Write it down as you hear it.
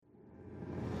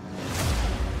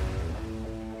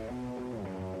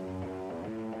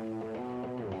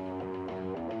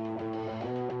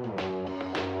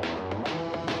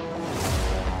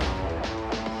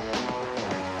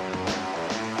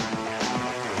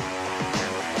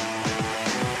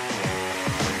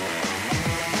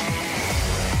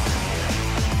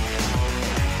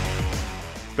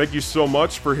Thank you so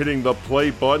much for hitting the play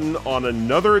button on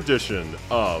another edition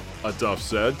of A Duff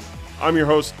Said. I'm your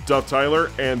host, Duff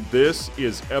Tyler, and this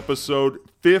is episode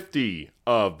 50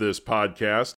 of this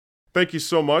podcast. Thank you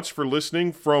so much for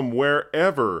listening from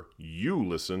wherever you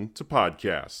listen to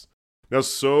podcasts. Now,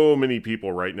 so many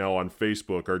people right now on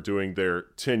Facebook are doing their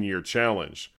 10-year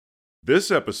challenge. This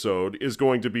episode is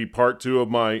going to be part 2 of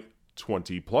my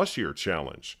 20-plus year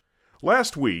challenge.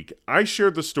 Last week, I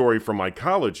shared the story from my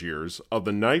college years of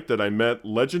the night that I met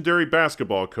legendary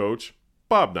basketball coach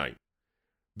Bob Knight.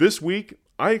 This week,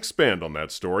 I expand on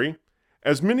that story.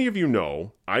 As many of you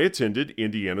know, I attended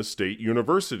Indiana State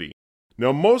University.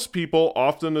 Now, most people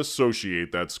often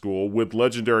associate that school with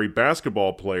legendary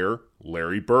basketball player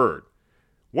Larry Bird.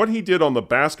 What he did on the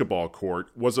basketball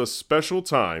court was a special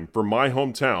time for my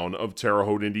hometown of Terre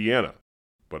Haute, Indiana.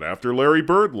 But after Larry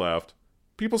Bird left,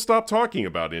 people stopped talking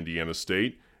about Indiana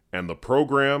State, and the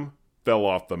program fell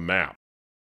off the map.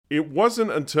 It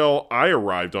wasn't until I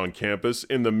arrived on campus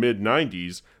in the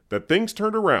mid-90s that things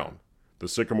turned around. The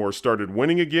Sycamores started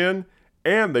winning again,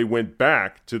 and they went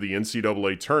back to the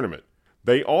NCAA Tournament.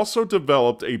 They also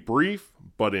developed a brief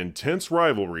but intense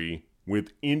rivalry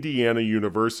with Indiana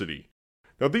University.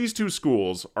 Now, these two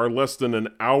schools are less than an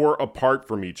hour apart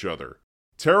from each other.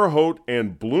 Terre Haute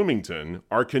and Bloomington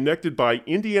are connected by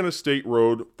Indiana State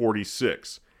Road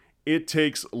 46. It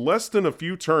takes less than a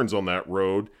few turns on that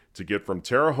road to get from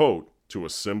Terre Haute to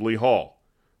Assembly Hall.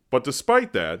 But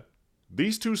despite that,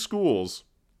 these two schools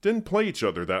didn't play each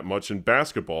other that much in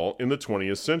basketball in the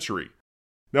 20th century.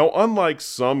 Now, unlike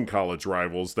some college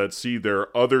rivals that see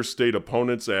their other state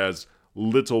opponents as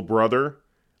little brother,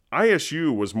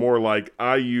 ISU was more like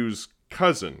IU's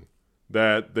cousin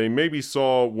that they maybe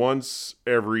saw once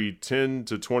every 10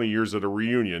 to 20 years at a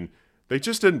reunion. They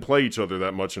just didn't play each other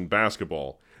that much in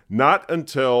basketball. Not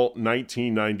until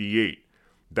 1998.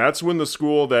 That's when the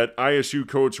school that ISU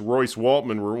coach Royce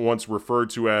Waltman once referred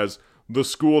to as the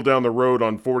school down the road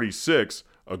on 46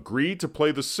 agreed to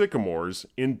play the Sycamores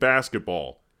in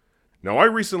basketball. Now, I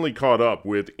recently caught up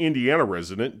with Indiana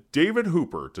resident David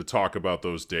Hooper to talk about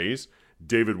those days.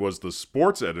 David was the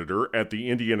sports editor at the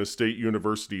Indiana State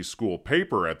University school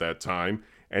paper at that time,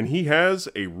 and he has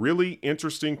a really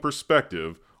interesting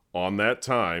perspective on that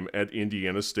time at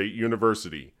Indiana State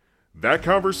University. That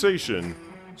conversation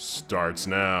starts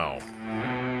now.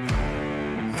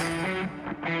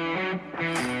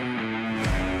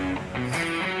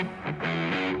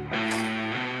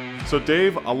 So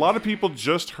Dave, a lot of people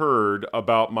just heard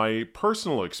about my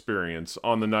personal experience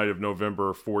on the night of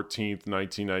November 14th,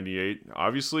 1998.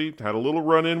 Obviously, had a little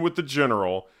run-in with the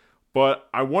general, but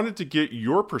I wanted to get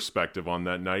your perspective on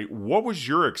that night. What was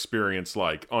your experience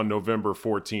like on November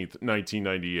 14th,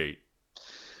 1998?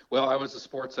 Well, I was the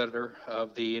sports editor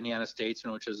of the Indiana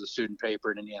Statesman, which is a student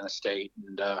paper in Indiana State,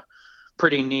 and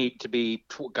pretty neat to be,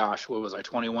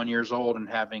 21 years old and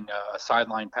having a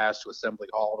sideline pass to Assembly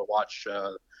Hall to watch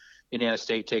Indiana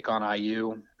State take on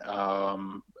IU.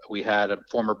 We had a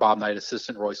former Bob Knight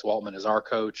assistant, Royce Waltman, as our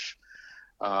coach.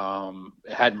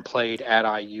 Hadn't played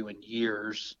at IU in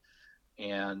years,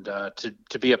 and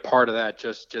to be a part of that,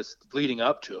 just leading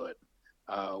up to it,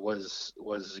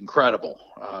 was incredible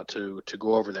to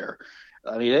go over there.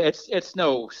 I mean, it's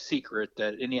no secret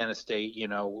that Indiana State,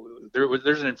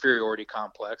 there's an inferiority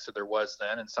complex that there was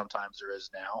then, and sometimes there is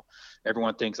now.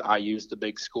 Everyone thinks IU's the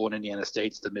big school and Indiana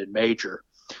State's the mid-major.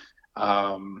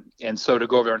 And so to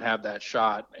go over there and have that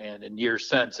shot, and in years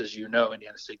since, as you know,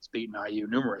 Indiana State's beaten IU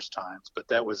numerous times, but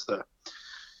that was the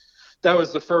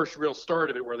first real start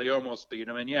of it where they almost beat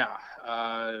them.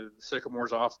 And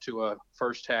Sycamores off to a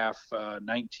first half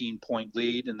 19-point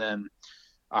lead, and then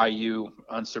IU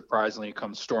unsurprisingly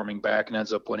comes storming back and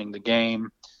ends up winning the game.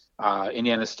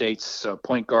 Indiana State's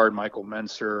point guard Michael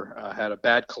Menser had a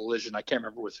bad collision, I can't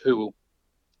remember with who,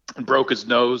 and broke his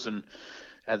nose and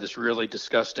had this really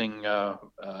disgusting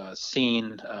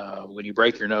scene. When you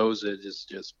break your nose, it is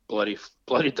just bloodied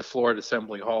the floor at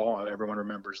Assembly Hall. Everyone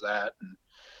remembers that. And,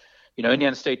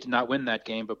 Indiana State did not win that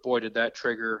game, but boy, did that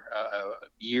trigger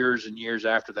years and years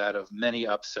after that of many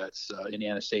upsets.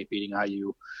 Indiana State beating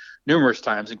IU numerous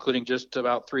times, including just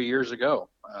about 3 years ago.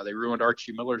 They ruined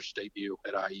Archie Miller's debut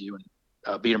at IU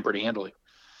and beat him pretty handily.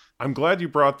 I'm glad you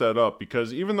brought that up,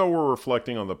 because even though we're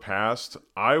reflecting on the past,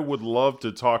 I would love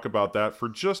to talk about that for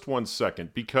just 1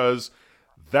 second, because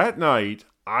that night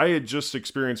I had just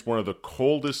experienced one of the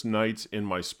coldest nights in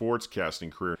my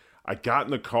sportscasting career. I got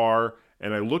in the car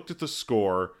and I looked at the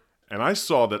score and I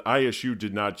saw that ISU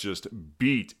did not just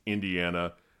beat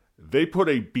Indiana, they put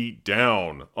a beat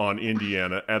down on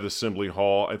Indiana at Assembly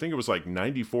Hall. I think it was like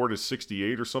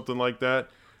 94-68 or something like that.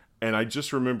 and I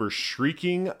just remember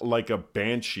shrieking like a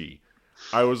banshee.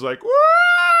 I was like,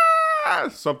 "Wah!"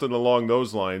 Something along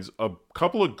those lines. A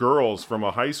couple of girls from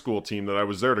a high school team that I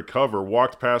was there to cover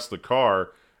walked past the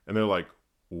car, and they're like,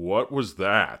 "What was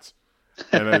that?"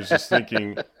 And I was just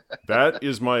thinking, that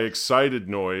is my excited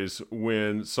noise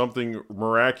when something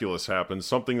miraculous happens,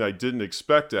 something I didn't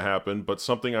expect to happen, but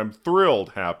something I'm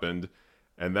thrilled happened,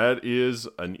 and that is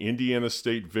an Indiana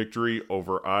State victory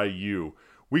over IU.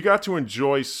 We got to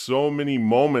enjoy so many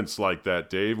moments like that,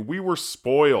 Dave. We were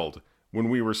spoiled when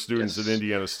we were students at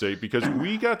Indiana State because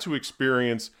we got to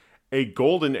experience a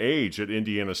golden age at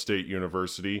Indiana State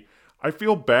University. I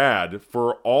feel bad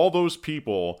for all those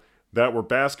people that were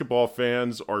basketball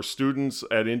fans or students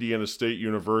at Indiana State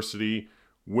University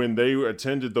when they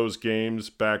attended those games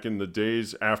back in the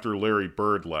days after Larry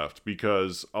Bird left,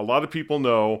 because a lot of people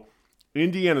know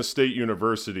Indiana State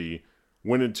University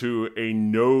went into a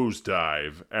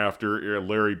nosedive after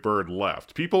Larry Bird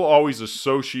left. People always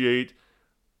associate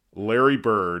Larry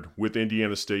Bird with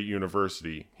Indiana State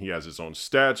University. He has his own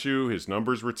statue, his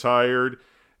number's retired,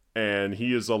 and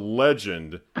he is a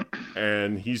legend,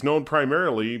 and he's known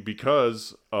primarily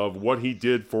because of what he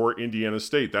did for Indiana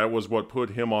State. That was what put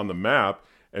him on the map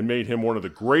and made him one of the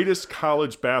greatest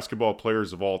college basketball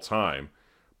players of all time.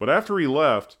 But after he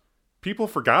left, people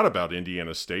forgot about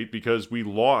Indiana State because we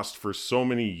lost for so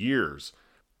many years.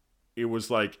 It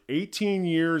was like 18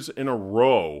 years in a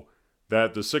row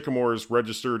that the Sycamores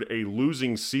registered a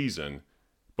losing season.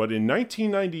 But in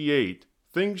 1998,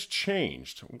 things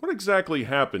changed. What exactly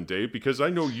happened, Dave? Because I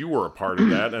know you were a part of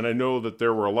that, and I know that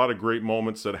there were a lot of great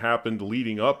moments that happened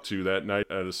leading up to that night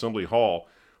at Assembly Hall.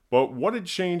 But what had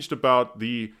changed about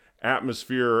the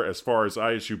atmosphere as far as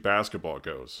ISU basketball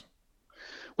goes?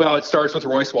 Well, it starts with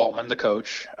Royce Waltman, the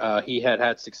coach. He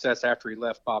had success after he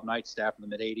left Bob Knight's staff in the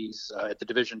mid-'80s at the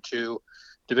Division II,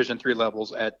 Division III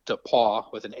levels at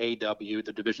DePaul with an AW,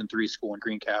 the Division III school in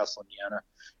Greencastle, Indiana,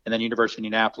 and then University of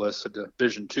Indianapolis, a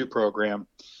Division II program,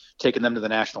 taking them to the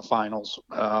national finals.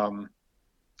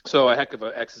 So a heck of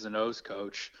an X's and O's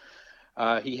coach.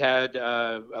 He had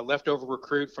a leftover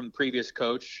recruit from the previous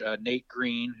coach, Nate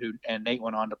Green, and Nate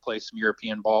went on to play some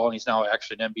European ball, and he's now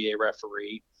actually an NBA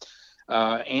referee.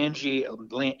 Angie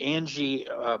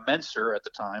Menser at the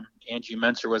time. Angie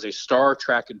Menser was a star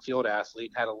track and field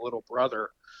athlete and had a little brother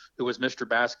who was Mr.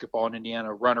 Basketball in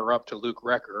Indiana, runner-up to Luke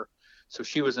Recker. So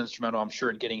she was instrumental, I'm sure,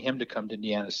 in getting him to come to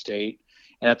Indiana State.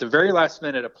 And at the very last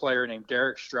minute, a player named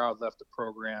Derek Stroud left the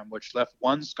program, which left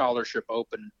one scholarship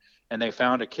open, and they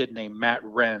found a kid named Matt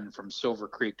Wren from Silver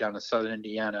Creek down in southern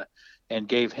Indiana and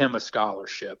gave him a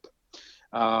scholarship.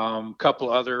 Couple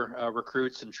other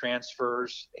recruits and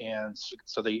transfers, and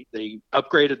so they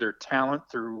upgraded their talent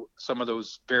through some of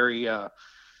those very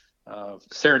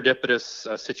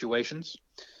serendipitous situations.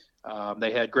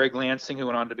 They had Greg Lansing, who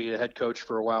went on to be the head coach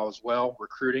for a while as well,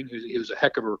 recruiting. He was a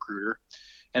heck of a recruiter.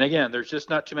 And again, there's just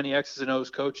not too many X's and O's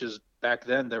coaches back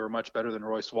then that were much better than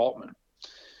Royce Waltman.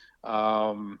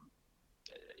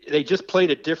 They just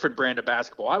played a different brand of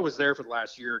basketball. I was there for the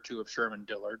last year or two of Sherman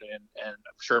Dillard, and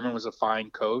Sherman was a fine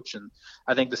coach. And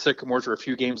I think the Sycamores were a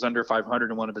few games under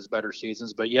 500 in one of his better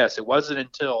seasons. But yes, it wasn't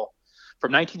until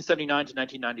from 1979 to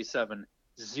 1997,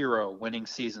 0 winning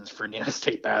seasons for Indiana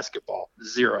State basketball,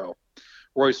 0.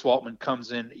 Royce Waltman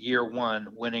comes in year 1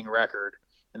 winning record.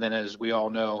 And then, as we all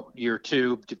know, year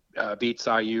 2 beats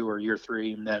IU, or year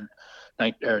 3, and then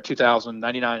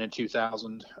 99 and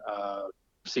 2000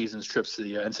 seasons trips to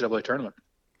the NCAA tournament.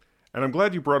 And I'm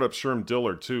glad you brought up Sherm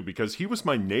Dillard, too, because he was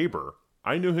my neighbor.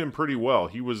 I knew him pretty well.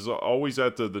 He was always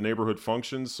at the neighborhood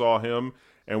functions, saw him,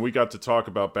 and we got to talk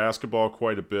about basketball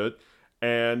quite a bit.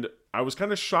 And I was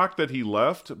kind of shocked that he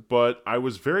left, but I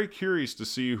was very curious to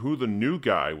see who the new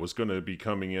guy was going to be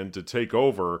coming in to take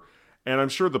over. And I'm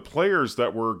sure the players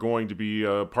that were going to be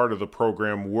part of the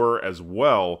program were as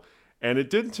well. And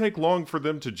it didn't take long for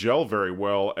them to gel very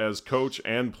well as coach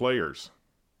and players.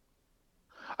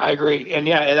 I agree. And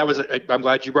yeah, I'm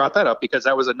glad you brought that up, because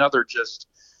that was another just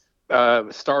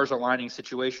stars aligning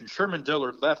situation. Sherman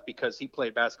Dillard left because he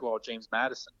played basketball at James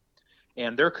Madison,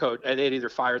 and their coach, they'd either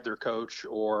fired their coach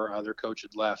or their coach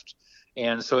had left.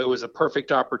 And so it was a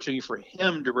perfect opportunity for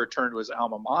him to return to his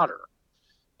alma mater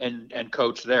and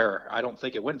coach there. I don't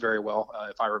think it went very well,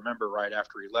 if I remember right,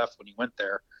 after he left when he went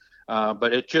there.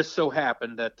 But it just so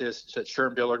happened that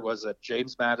Sherm Dillard was a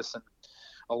James Madison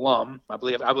alum. I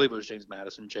believe it was James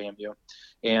Madison, JMU,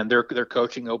 and their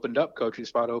coaching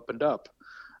spot opened up.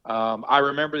 I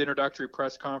remember the introductory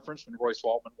press conference when Royce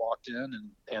Waltman walked in,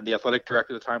 and the athletic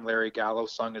director at the time, Larry Gallo,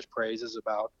 sung his praises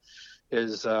about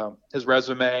his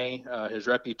resume, his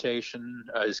reputation,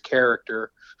 his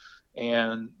character.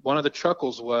 And one of the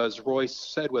chuckles was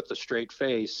Royce said with a straight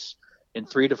face, in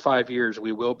 3 to 5 years,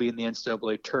 we will be in the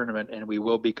NCAA tournament and we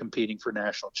will be competing for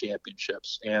national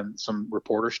championships. And some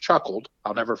reporters chuckled.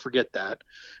 I'll never forget that.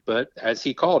 But as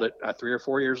he called it, 3 or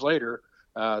 4 years later,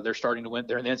 they're starting to win.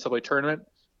 They're in the NCAA tournament.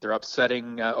 They're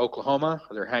upsetting Oklahoma.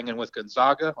 They're hanging with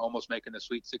Gonzaga, almost making the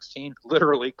Sweet 16,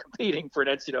 literally competing for an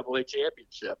NCAA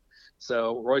championship.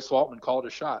 So Royce Waltman called a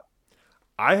shot.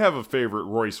 I have a favorite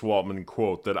Royce Waltman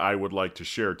quote that I would like to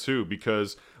share too,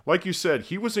 because like you said,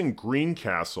 he was in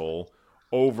Greencastle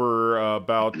over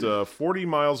about 40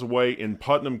 miles away in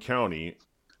Putnam County.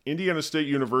 Indiana State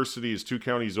University is 2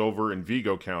 counties over in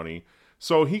Vigo County.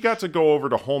 So he got to go over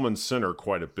to Holman Center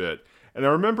quite a bit. And I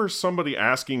remember somebody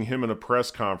asking him in a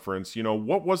press conference,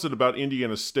 what was it about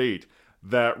Indiana State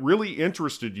that really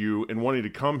interested you in wanting to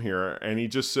come here? And he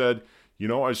just said, I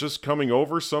was just coming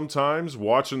over sometimes,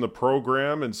 watching the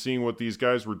program and seeing what these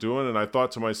guys were doing. And I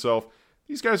thought to myself,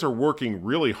 these guys are working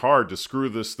really hard to screw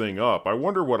this thing up. I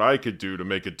wonder what I could do to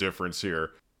make a difference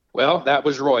here. Well, that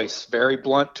was Royce. Very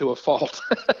blunt to a fault.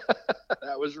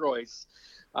 That was Royce.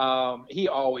 He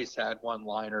always had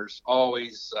one-liners,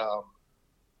 always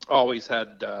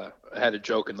had a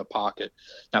joke in the pocket.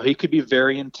 Now, he could be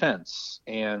very intense.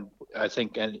 And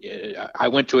I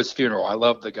went to his funeral. I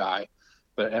love the guy.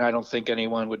 And I don't think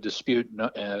anyone would dispute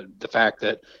the fact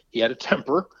that he had a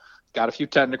temper. Got a few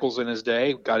technicals in his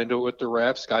day, got into it with the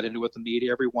refs, got into it with the media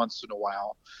every once in a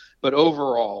while. But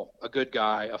overall, a good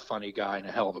guy, a funny guy, and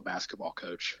a hell of a basketball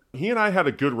coach. He and I had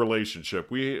a good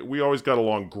relationship. We always got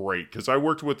along great because I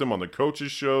worked with him on the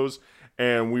coaches' shows,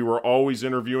 and we were always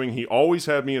interviewing. He always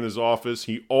had me in his office.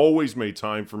 He always made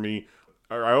time for me.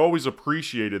 I always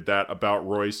appreciated that about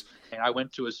Royce. And I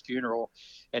went to his funeral,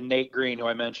 and Nate Green, who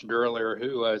I mentioned earlier,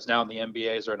 who is now in the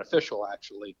NBA, is an official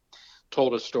actually,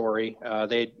 told a story.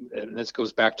 And this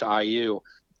goes back to IU.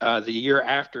 The year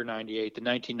after 98, the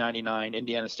 1999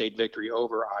 Indiana State victory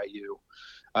over IU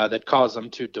that caused them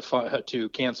to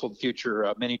cancel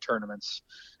future mini tournaments,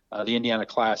 the Indiana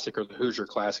Classic or the Hoosier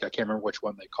Classic. I can't remember which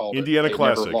one they called Indiana it.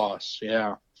 Classic. Never lost,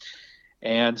 yeah.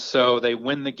 And so they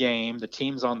win the game. The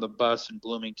team's on the bus in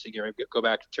Bloomington, go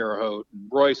back to Terre Haute. And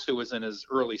Royce, who was in his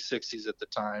early 60s at the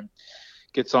time,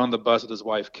 gets on the bus with his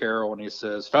wife, Carol, and he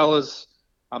says, "Fellas,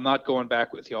 I'm not going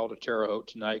back with y'all to Terre Haute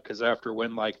tonight because after a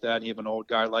win like that, even an old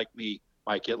guy like me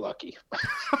might get lucky."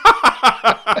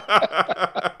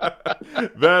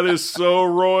 That is so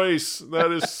Royce.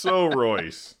 That is so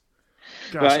Royce.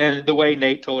 And the way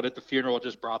Nate told it at the funeral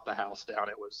just brought the house down.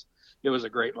 It was a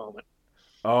great moment.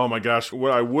 Oh my gosh,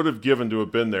 what I would have given to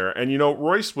have been there. And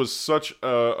Royce was such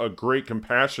a great,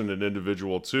 compassionate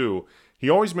individual too. He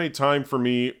always made time for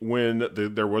me when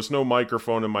there was no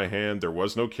microphone in my hand, there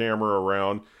was no camera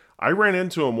around. I ran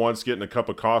into him once getting a cup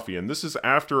of coffee, and this is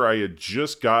after I had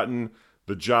just gotten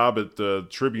the job at the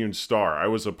Tribune-Star. I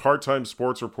was a part-time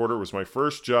sports reporter. It was my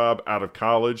first job out of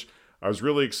college. I was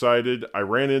really excited. I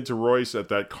ran into Royce at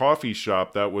that coffee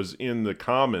shop that was in the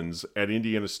Commons at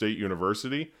Indiana State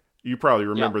University. You probably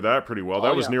remember that pretty well.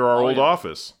 That was near our old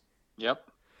office. Yep.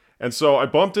 And so I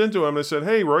bumped into him and I said,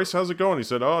 "Hey, Royce, how's it going?" He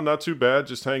said, "Oh, not too bad,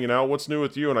 just hanging out. What's new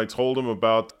with you?" And I told him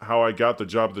about how I got the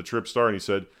job at the Trip Star, and he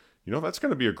said, "That's going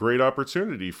to be a great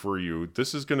opportunity for you.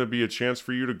 This is going to be a chance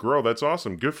for you to grow. That's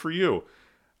awesome. Good for you."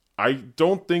 I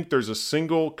don't think there's a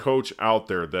single coach out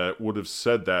there that would have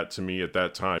said that to me at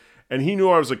that time. And he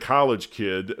knew I was a college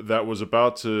kid that was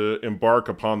about to embark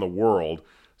upon the world.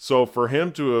 So for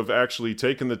him to have actually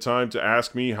taken the time to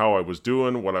ask me how I was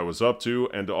doing, what I was up to,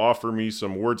 and to offer me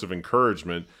some words of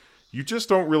encouragement, you just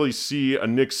don't really see a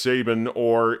Nick Saban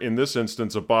or, in this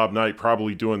instance, a Bob Knight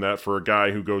probably doing that for a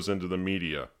guy who goes into the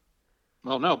media.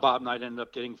 Well, no, Bob Knight ended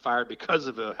up getting fired because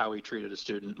of how he treated a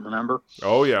student, remember?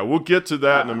 Oh, yeah, we'll get to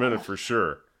that in a minute for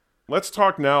sure. Let's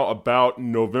talk now about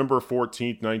November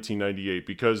 14th, 1998,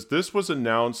 because this was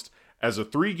announced as a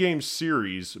 3-game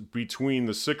series between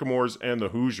the Sycamores and the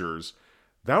Hoosiers.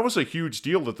 That was a huge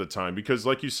deal at the time because,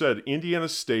 like you said, Indiana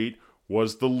State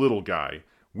was the little guy.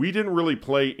 We didn't really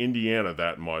play Indiana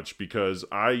that much because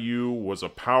IU was a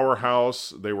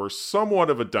powerhouse. They were somewhat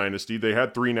of a dynasty. They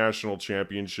had 3 national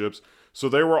championships, so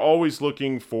they were always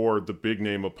looking for the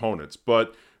big-name opponents.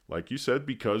 But like you said,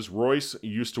 because Royce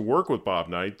used to work with Bob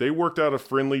Knight, they worked out a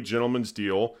friendly gentleman's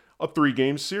deal, a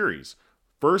 3-game series.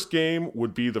 First game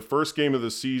would be the first game of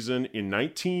the season in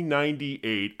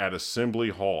 1998 at Assembly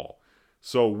Hall.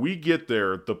 So we get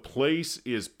there, the place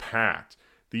is packed.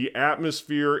 The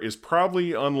atmosphere is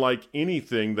probably unlike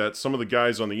anything that some of the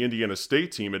guys on the Indiana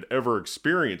State team had ever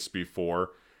experienced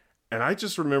before. And I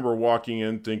just remember walking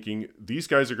in thinking, these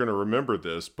guys are going to remember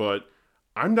this, but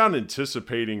I'm not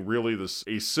anticipating really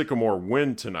a Sycamore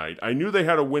win tonight. I knew they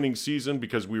had a winning season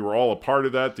because we were all a part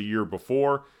of that the year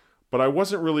before, but I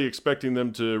wasn't really expecting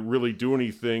them to really do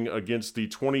anything against the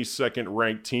 22nd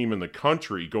ranked team in the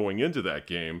country going into that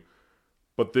game.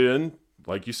 But then,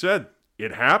 like you said,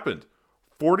 it happened.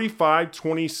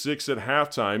 45-26 at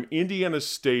halftime. Indiana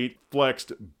State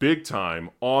flexed big time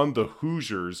on the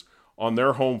Hoosiers on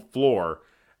their home floor.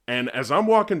 And as I'm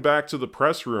walking back to the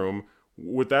press room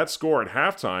with that score at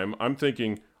halftime, I'm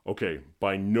thinking, okay,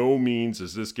 by no means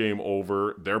is this game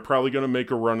over. They're probably going to make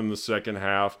a run in the second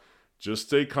half. Just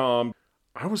stay calm.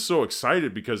 I was so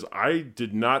excited because I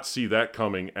did not see that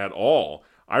coming at all.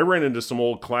 I ran into some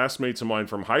old classmates of mine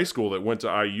from high school that went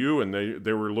to IU, and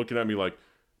they were looking at me like,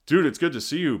 dude, it's good to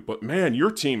see you, but man,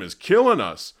 your team is killing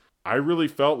us. I really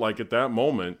felt like at that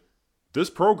moment, this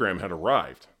program had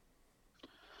arrived.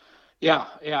 Yeah,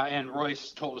 and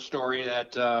Royce told a story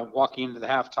that walking into the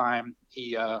halftime,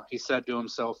 he said to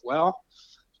himself, well,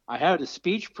 I had a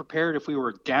speech prepared if we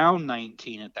were down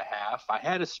 19 at the half. I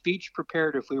had a speech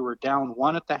prepared if we were down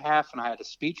 1 at the half, and I had a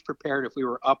speech prepared if we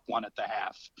were up 1 at the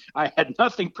half. I had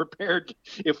nothing prepared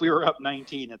if we were up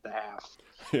 19 at the half.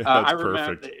 Yeah, that's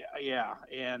perfect.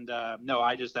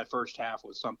 That first half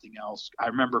was something else. I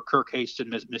remember Kirk Haston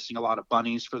missing a lot of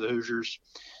bunnies for the Hoosiers.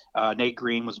 Nate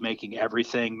Green was making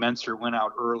everything. Menser went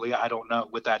out early. I don't know,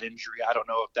 with that injury, I don't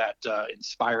know if that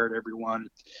inspired everyone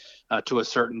to a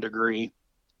certain degree.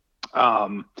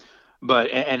 But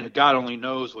God only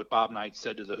knows what Bob Knight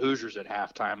said to the Hoosiers at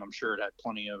halftime. I'm sure it had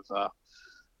plenty of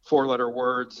four-letter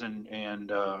words and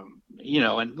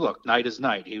look, Knight is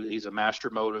Knight. He's a master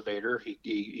motivator.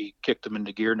 He kicked them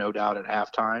into gear, no doubt, at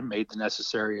halftime, made the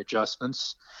necessary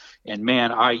adjustments. And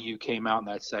man, IU came out in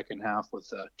that second half with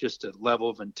just a level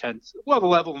of intensity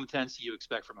you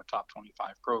expect from a top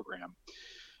 25 program.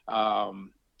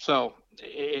 So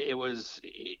it was.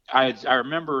 I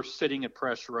remember sitting at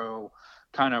press row,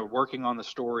 kind of working on the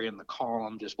story in the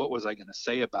column. Just what was I going to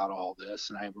say about all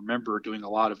this? And I remember doing a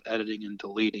lot of editing and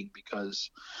deleting because,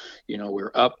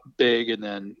 we're up big, and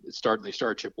then they start to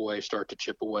chip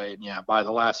away. And yeah, by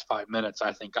the last 5 minutes,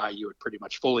 I think IU had pretty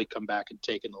much fully come back and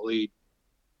taken the lead.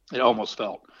 It almost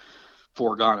felt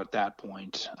foregone at that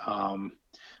point.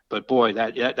 But boy,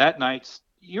 that night,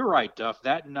 you're right, Duff.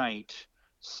 That night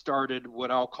started what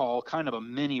I'll call kind of a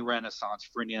mini renaissance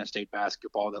for Indiana State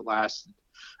basketball that lasted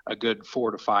a good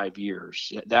 4 to 5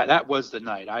 years. That was the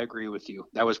night. I agree with you.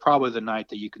 That was probably the night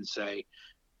that you can say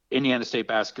Indiana State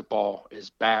basketball is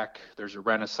back. There's a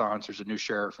renaissance. There's a new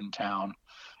sheriff in town.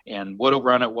 And what a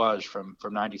run it was from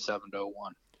 97 to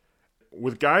 01.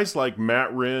 With guys like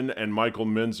Matt Wren and Michael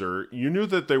Minzer, you knew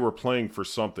that they were playing for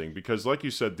something because, like you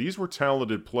said, these were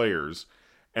talented players.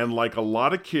 And like a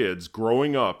lot of kids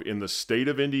growing up in the state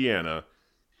of Indiana,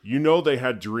 they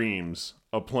had dreams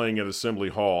of playing at Assembly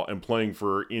Hall and playing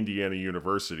for Indiana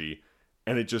University,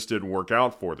 and it just didn't work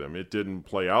out for them. It didn't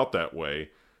play out that way.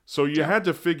 So you had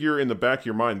to figure in the back of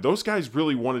your mind, those guys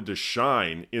really wanted to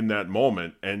shine in that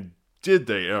moment, and did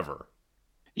they ever?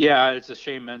 Yeah, it's a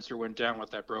shame Menser went down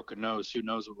with that broken nose. Who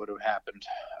knows what would have happened?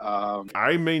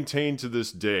 I maintain to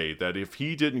this day that if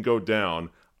he didn't go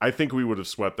down, I think we would have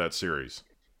swept that series.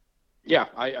 Yeah,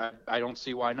 I don't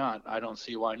see why not.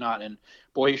 And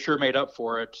boy, he sure made up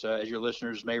for it. As your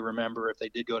listeners may remember, if they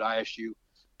did go to ISU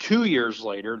 2 years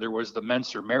later, there was the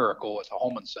Menser Miracle at the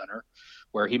Holman Center,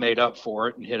 where he made up for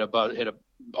it and hit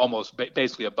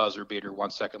basically a buzzer beater, 1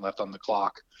 second left on the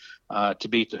clock, to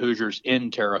beat the Hoosiers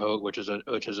in Terre Haute, which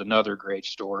is another great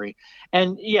story.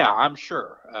 And yeah, I'm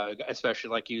sure, especially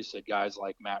like you said, guys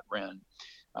like Matt Wren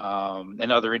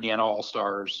and other Indiana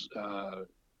All-Stars.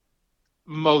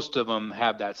 Most of them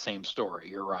have that same story.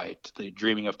 You're right. The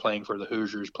dreaming of playing for the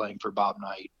Hoosiers, playing for Bob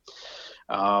Knight.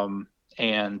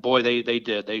 And boy, they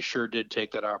did. They sure did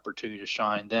take that opportunity to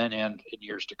shine then and in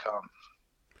years to come.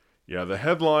 Yeah, the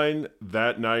headline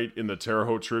that night in the Terre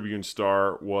Haute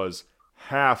Tribune-Star was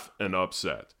half an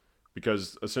upset,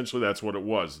 because essentially that's what it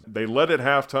was. They led at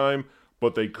halftime,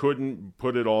 but they couldn't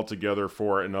put it all together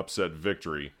for an upset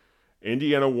victory.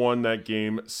 Indiana won that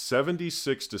game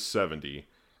 76-70.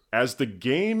 As the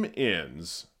game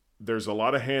ends, there's a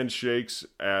lot of handshakes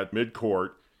at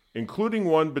midcourt, including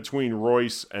one between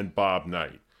Royce and Bob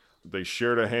Knight. They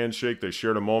shared a handshake. They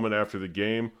shared a moment after the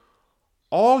game.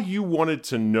 All you wanted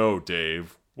to know,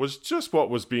 Dave, was just what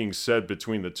was being said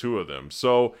between the two of them.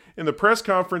 So in the press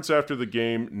conference after the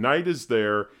game, Knight is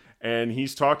there, and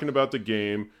he's talking about the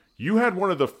game. You had one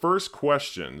of the first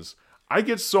questions. I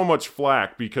get so much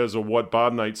flack because of what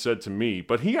Bob Knight said to me,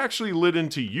 but he actually lit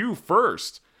into you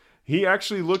first. He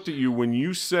actually looked at you when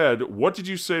you said, what did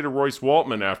you say to Royce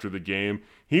Waltman after the game?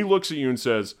 He looks at you and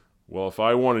says, Well, if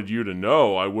I wanted you to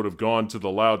know, I would have gone to the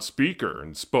loudspeaker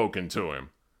and spoken to him.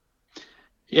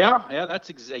 Yeah,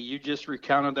 that's you just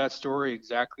recounted that story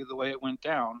exactly the way it went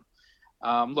down.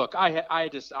 Look, I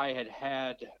just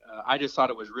thought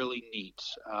it was really neat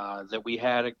that we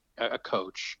had a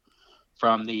coach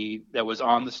that was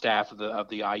on the staff of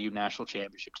the IU National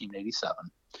Championship team in '87.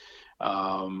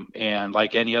 And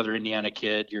like any other Indiana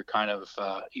kid, you're kind of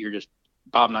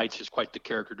Bob Knight's just quite the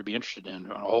character to be interested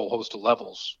in on a whole host of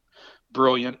levels.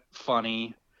 Brilliant,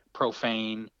 funny,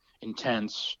 profane,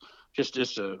 intense,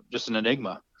 just an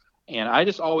enigma. And I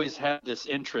just always had this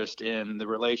interest in the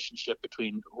relationship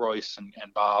between Royce and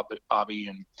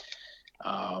Bobby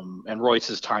and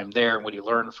Royce's time there and what he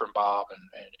learned from Bob.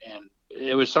 And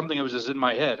it was something that was just in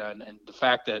my head. And the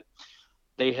fact that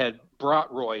they had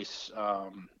brought Royce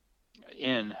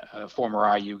in, a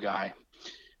former IU guy,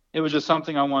 it was just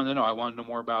something I wanted to know. I wanted to know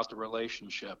more about the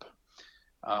relationship.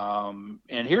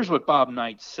 And here's what Bob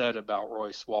Knight said about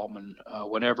Royce Waltman.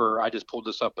 Whenever I just pulled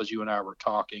this up as you and I were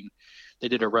talking, they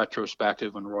did a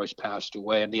retrospective when Royce passed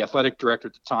away. And the athletic director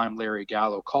at the time, Larry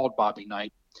Gallo, called Bobby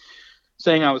Knight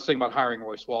saying I was thinking about hiring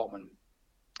Royce Waltman.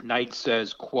 Knight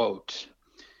says, quote,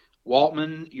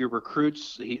 "Waltman, your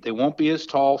recruits, they won't be as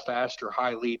tall, fast, or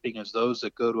high leaping as those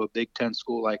that go to a Big Ten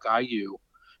school like IU,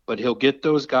 but he'll get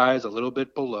those guys a little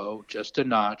bit below, just a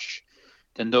notch,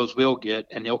 than those we'll get,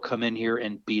 and he'll come in here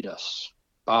and beat us."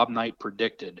 Bob Knight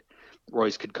predicted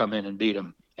Royce could come in and beat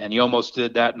him, and he almost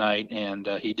did that night, and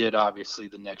he did obviously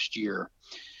the next year.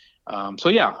 So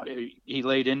yeah, he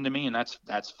laid into me, and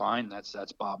that's fine. That's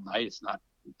Bob Knight. It's not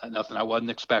nothing I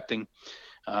wasn't expecting.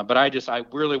 But I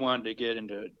really wanted to get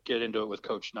into it with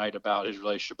Coach Knight about his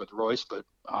relationship with Royce, but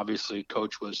obviously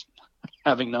Coach was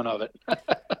having none of it.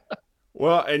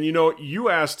 Well, and you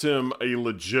asked him a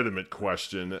legitimate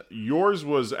question. Yours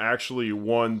was actually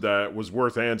one that was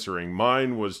worth answering.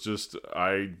 Mine was just,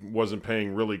 I wasn't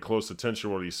paying really close attention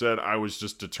to what he said. I was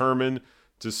just determined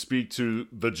to speak to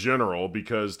the general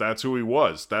because that's who he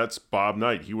was. That's Bob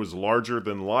Knight. He was larger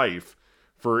than life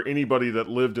for anybody that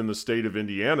lived in the state of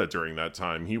Indiana during that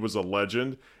time. He was a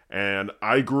legend, and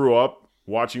I grew up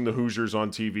watching the Hoosiers on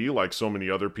TV like so many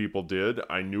other people did.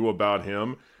 I knew about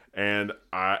him. And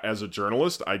as a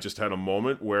journalist, I just had a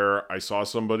moment where I saw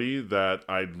somebody that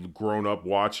I'd grown up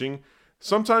watching.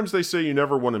 Sometimes they say you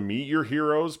never want to meet your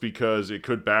heroes because it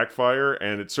could backfire,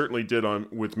 and it certainly did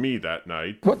with me that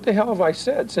night. What the hell have I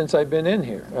said since I've been in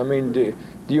here? I mean, do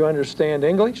you understand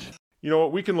English? You know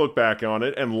what, we can look back on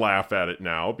it and laugh at it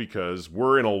now because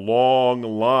we're in a long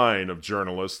line of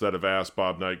journalists that have asked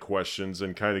Bob Knight questions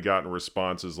and kind of gotten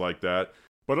responses like that.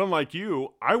 But unlike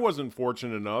you, I wasn't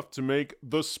fortunate enough to make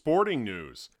the Sporting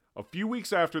News. A few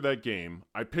weeks after that game,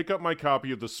 I pick up my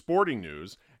copy of the Sporting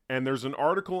News, and there's an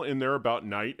article in there about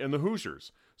Knight and the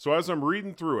Hoosiers. So as I'm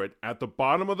reading through it, at the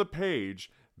bottom of the page,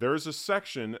 there's a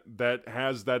section that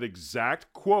has that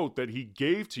exact quote that he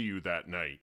gave to you that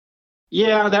night.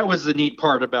 Yeah, that was the neat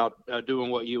part about doing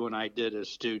what you and I did as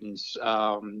students.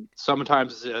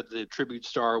 Sometimes the Tribute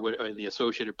Star or the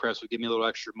Associated Press would give me a little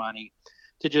extra money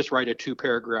to just write a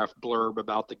 2-paragraph blurb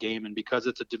about the game. And because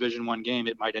it's a Division I game,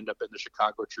 it might end up in the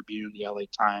Chicago Tribune, the LA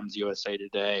Times, USA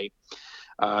Today.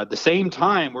 At the same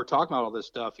time we're talking about all this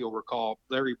stuff, you'll recall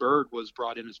Larry Bird was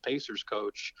brought in as Pacers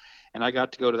coach, and I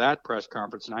got to go to that press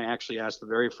conference, and I actually asked the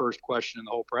very first question in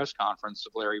the whole press conference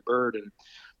of Larry Bird, and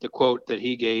the quote that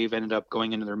he gave ended up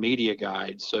going into their media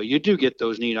guide. So you do get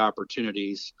those neat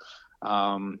opportunities.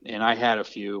 And I had a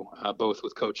few, both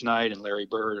with Coach Knight and Larry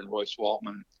Bird and Royce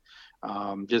Waltman.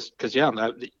 Just because,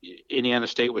 Indiana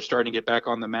State was starting to get back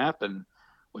on the map, and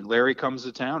when Larry comes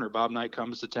to town or Bob Knight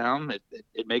comes to town,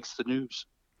 it makes the news.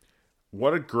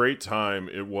 What a great time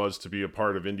it was to be a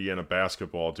part of Indiana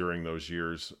basketball during those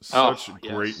years. Such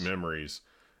great memories.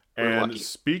 We're lucky.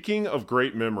 Speaking of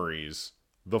great memories,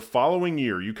 the following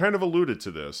year, you kind of alluded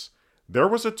to this, there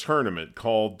was a tournament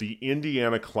called the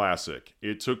Indiana Classic.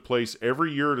 It took place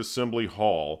every year at Assembly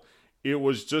Hall. It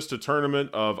was just a tournament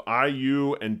of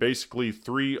IU and basically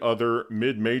 3 other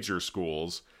mid-major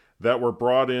schools that were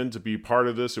brought in to be part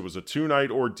of this. It was a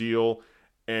 2-night ordeal,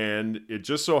 and it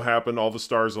just so happened, all the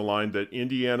stars aligned, that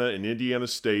Indiana and Indiana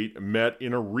State met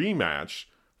in a rematch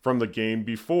from the game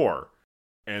before.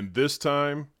 And this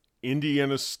time,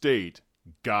 Indiana State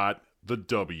got the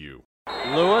W.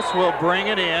 Lewis will bring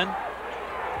it in.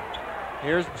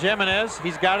 Here's Jimenez.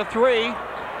 He's got a 3.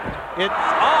 It's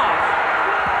off.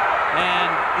 And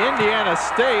Indiana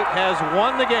State has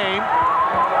won the game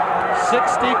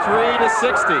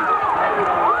 63-60.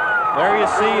 There you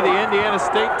see the Indiana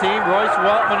State team. Royce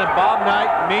Waltman and Bob Knight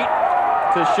meet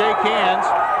to shake hands.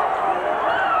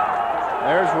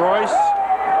 There's Royce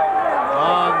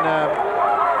on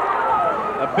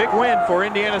A big win for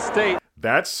Indiana State.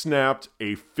 That snapped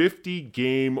a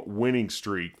 50-game winning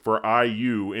streak for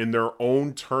IU in their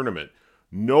own tournament.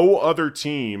 No other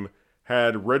team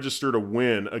had registered a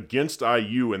win against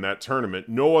IU in that tournament.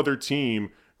 No other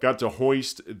team got to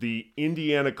hoist the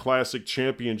Indiana Classic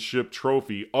Championship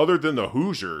trophy other than the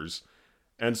Hoosiers.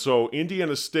 And so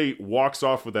Indiana State walks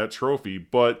off with that trophy.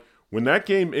 But when that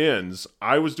game ends,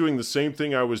 I was doing the same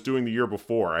thing I was doing the year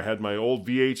before. I had my old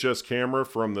VHS camera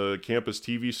from the campus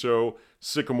TV show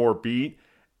Sycamore Beat,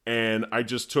 and I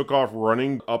just took off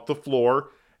running up the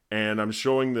floor, and I'm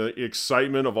showing the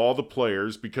excitement of all the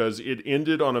players because it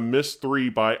ended on a missed three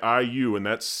by IU, and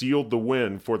that sealed the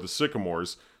win for the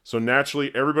Sycamores. So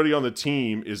naturally, everybody on the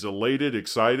team is elated,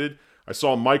 excited. I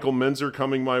saw Michael Menzer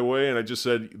coming my way, and I just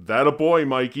said, "That a boy,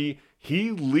 Mikey." He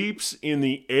leaps in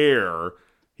the air.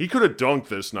 He could have dunked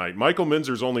this night. Michael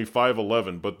Menzer's only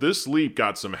 5'11", but this leap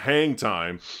got some hang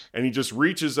time, and he just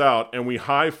reaches out, and we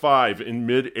high-five in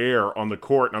mid-air on the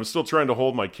court, and I'm still trying to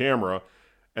hold my camera.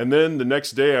 And then the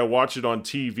next day I watch it on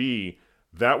TV.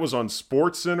 That was on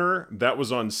SportsCenter. That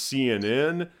was on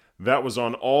CNN. That was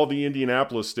on all the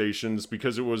Indianapolis stations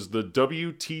because it was the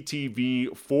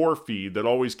WTTV4 feed that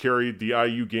always carried the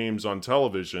IU games on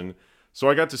television. So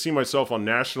I got to see myself on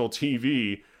national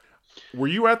TV. Were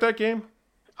you at that game?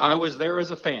 I was there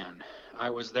as a fan. I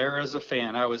was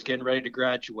getting ready to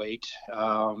graduate.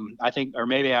 I think, or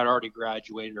maybe I'd already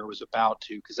graduated or was about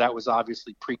to, because that was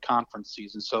obviously pre-conference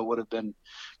season. So it would have been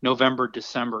November,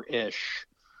 December-ish.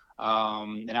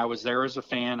 And I was there as a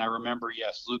fan. I remember,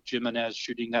 yes, Luke Jimenez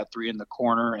shooting that three in the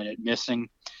corner and it missing.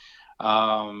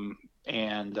 And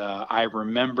I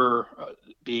remember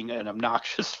being an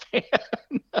obnoxious fan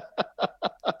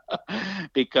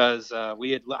because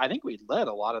I think we'd led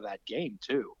a lot of that game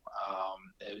too.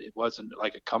 It wasn't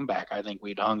like a comeback. I think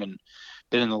we'd hung and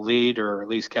been in the lead or at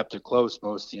least kept it close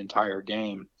most of the entire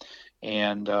game.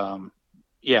 And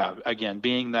yeah, again,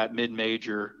 being that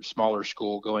mid-major, smaller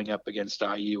school going up against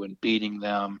IU and beating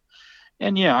them.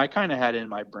 And yeah, I kind of had in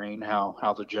my brain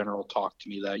how the general talked to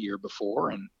me that year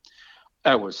before. And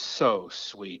that was so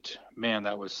sweet. Man,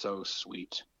 that was so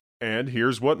sweet. And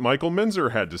here's what Michael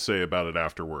Menzer had to say about it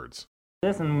afterwards.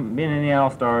 This and being in the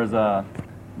All-Stars,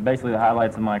 basically the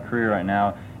highlights of my career right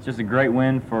now. It's just a great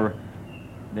win for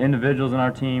the individuals in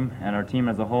our team and our team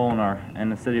as a whole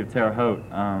and the city of Terre Haute.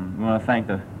 We want to thank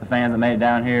the fans that made it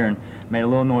down here and made a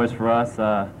little noise for us.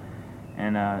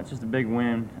 And it's just a big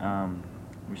win.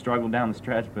 We struggled down the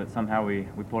stretch, but somehow we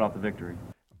pulled out the victory.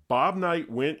 Bob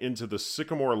Knight went into the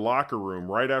Sycamore locker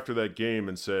room right after that game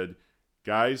and said,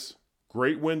 "Guys,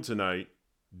 great win tonight.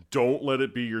 Don't let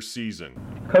it be your season."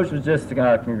 Coach was just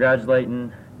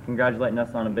congratulating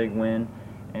us on a big win,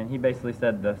 and he basically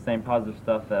said the same positive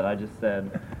stuff that I just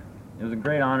said. It was a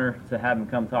great honor to have him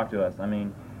come talk to us. I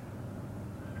mean,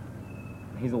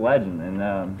 he's a legend,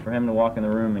 and for him to walk in the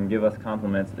room and give us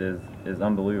compliments is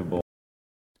unbelievable.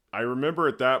 I remember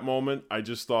at that moment, I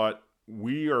just thought,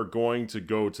 we are going to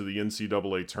go to the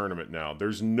NCAA tournament now.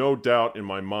 There's no doubt in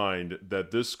my mind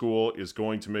that this school is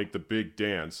going to make the big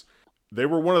dance. They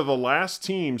were one of the last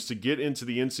teams to get into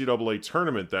the NCAA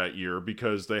tournament that year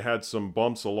because they had some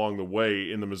bumps along the way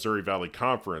in the Missouri Valley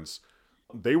Conference.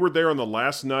 They were there on the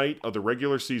last night of the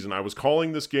regular season. I was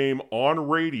calling this game on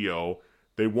radio.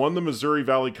 They won the Missouri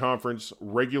Valley Conference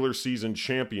regular season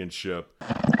championship.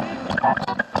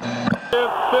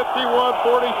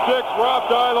 51-46, Rob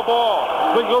Dye the ball.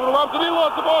 Swings over to Robson, he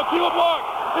lost the ball, Keelan block.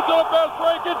 It's on a fast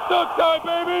break, it's dunk time,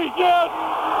 baby, yes!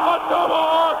 A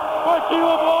tomahawk by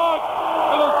Keelan block.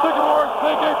 And the Sycamores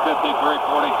take a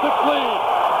 53-46 lead.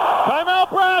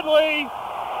 Timeout Bradley.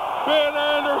 Ben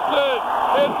Anderson,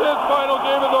 it's his final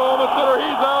game at the Homa Center.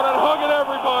 He's out and hugging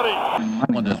everybody.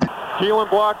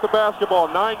 Keelan blocked the basketball,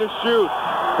 9 to shoot.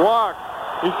 Block,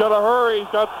 he's got to hurry,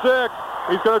 he's got 6.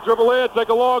 He's going to dribble in,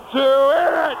 take a long two, in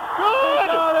it! Good! He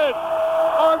got it!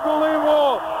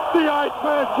 Unbelievable! The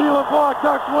Iceman, Keelan block,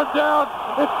 knocks one down.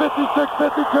 It's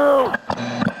 56-52.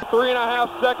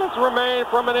 3.5 seconds remain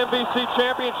from an NBC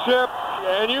championship.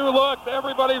 And you look,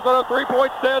 everybody's on a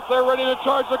three-point stance. They're ready to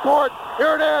charge the court.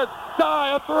 Here it is.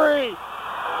 Dye, a three.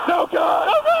 No good.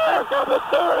 No good. Here comes the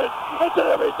third. It's an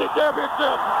NBC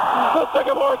championship. The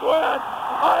Sycamores win.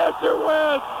 ISU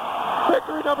wins.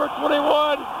 Victory number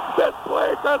 21. This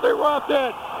place has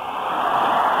erupted.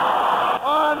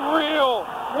 Unreal.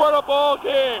 What a ball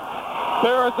game.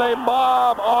 There is a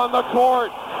mob on the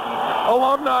court.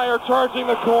 Alumni are charging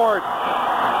the court.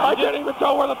 I can't even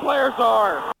tell where the players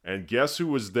are. And guess who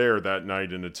was there that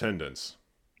night in attendance?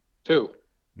 Who?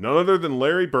 None other than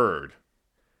Larry Bird.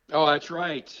 Oh, that's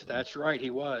right. That's right. He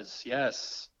was.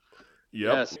 Yes.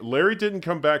 Yep. Yes. Larry didn't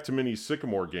come back to many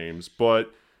Sycamore games,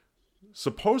 but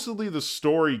supposedly the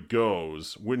story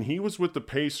goes when he was with the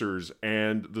Pacers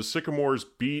and the Sycamores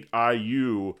beat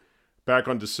IU back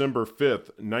on December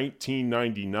 5th,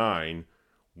 1999,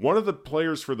 one of the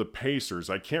players for the Pacers,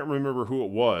 I can't remember who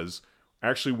it was,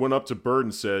 actually went up to Bird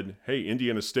and said, "Hey,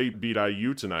 Indiana State beat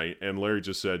IU tonight." And Larry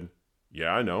just said,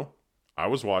 "Yeah, I know. I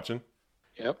was watching."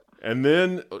 Yep. And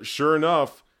then, sure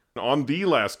enough, on the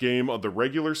last game of the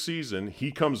regular season,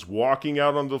 he comes walking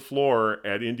out on the floor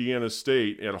at Indiana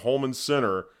State at Holman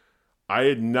Center. I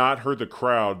had not heard the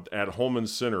crowd at Holman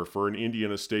Center for an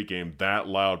Indiana State game that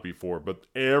loud before, but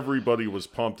everybody was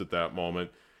pumped at that moment.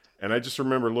 And I just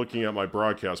remember looking at my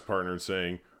broadcast partner and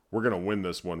saying, "We're going to win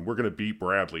this one. We're going to beat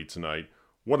Bradley tonight."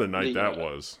 What a night that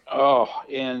was. Oh,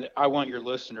 and I want your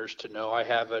listeners to know I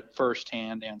have it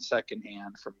firsthand and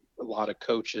secondhand from a lot of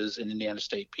coaches and Indiana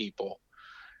State people.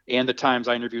 And the times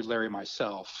I interviewed Larry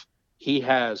myself, he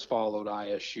has followed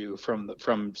ISU from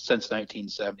since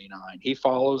 1979. He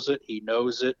follows it. He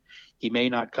knows it. He may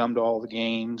not come to all the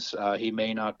games. He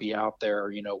may not be out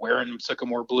there, wearing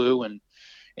Sycamore blue and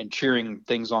cheering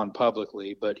things on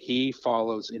publicly, but he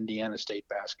follows Indiana State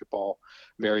basketball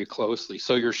very closely.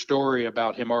 So your story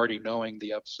about him already knowing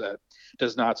the upset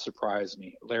does not surprise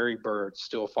me. Larry Bird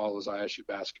still follows ISU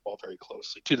basketball very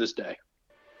closely to this day.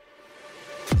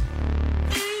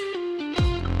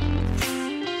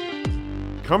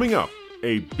 Coming up,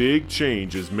 a big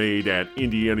change is made at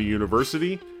Indiana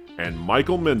University, and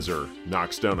Michael Minzer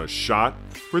knocks down a shot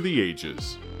for the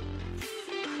ages.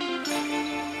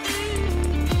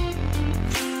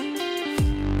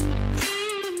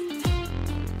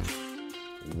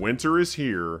 Winter is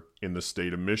here in the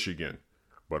state of Michigan,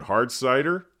 but hard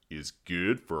cider is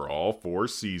good for all 4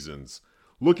 seasons.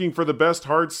 Looking for the best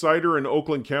hard cider in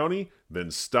Oakland County? Then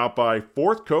stop by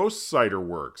Fourth Coast Cider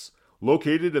Works.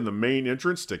 Located in the main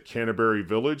entrance to Canterbury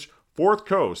Village, Fourth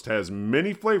Coast has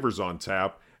many flavors on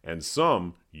tap, and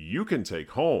some you can take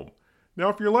home. Now,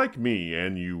 if you're like me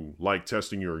and you like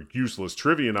testing your useless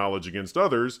trivia knowledge against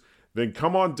others, then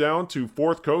come on down to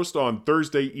Fourth Coast on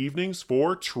Thursday evenings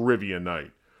for Trivia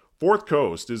Night. Fourth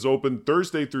Coast is open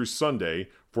Thursday through Sunday.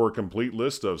 For a complete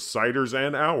list of ciders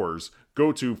and hours,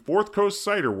 go to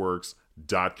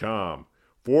fourthcoastciderworks.com.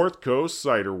 Fourth Coast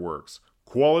Cider Works.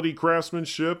 Quality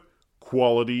craftsmanship,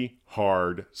 quality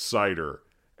hard cider.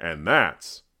 And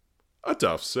that's a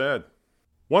Duff Said.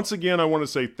 Once again, I want to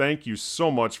say thank you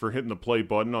so much for hitting the play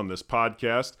button on this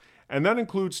podcast, and that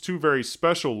includes 2 very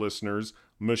special listeners,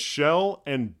 Michelle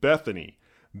and Bethany.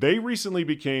 They recently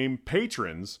became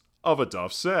patrons of a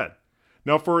Duff Said.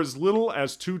 Now, for as little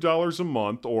as $2 a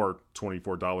month or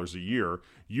 $24 a year,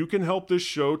 you can help this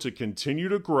show to continue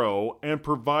to grow and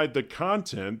provide the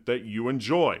content that you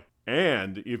enjoy.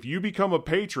 And if you become a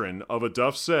patron of a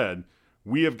Duff Said,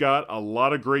 we have got a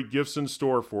lot of great gifts in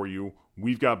store for you.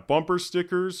 We've got bumper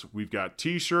stickers, we've got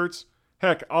t-shirts.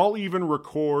 Heck, I'll even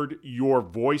record your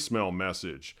voicemail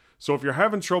message. So if you're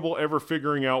having trouble ever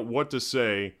figuring out what to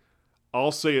say,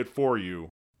 I'll say it for you.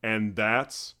 And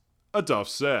that's a Duff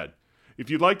Said. If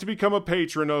you'd like to become a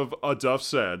patron of a Duff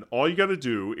Said, all you got to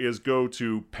do is go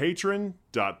to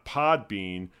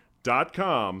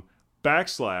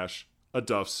patron.podbean.com/a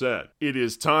Duff Said. It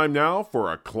is time now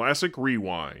for a classic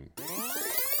rewind.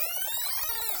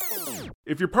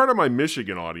 If you're part of my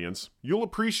Michigan audience, you'll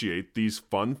appreciate these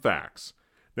fun facts.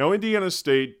 Now, Indiana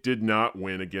State did not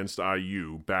win against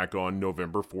IU back on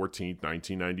November 14,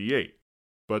 1998.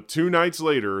 But 2 nights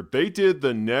later, they did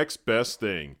the next best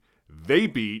thing. They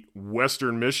beat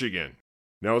Western Michigan.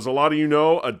 Now, as a lot of you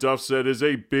know, a Duff Said is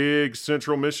a big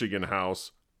Central Michigan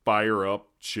house. Fire up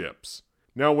chips.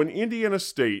 Now, when Indiana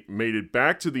State made it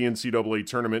back to the NCAA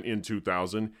Tournament in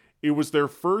 2000, it was their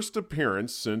first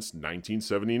appearance since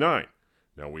 1979.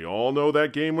 Now, we all know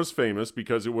that game was famous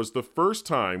because it was the first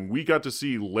time we got to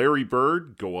see Larry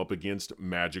Bird go up against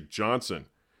Magic Johnson.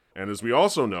 And as we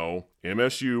also know,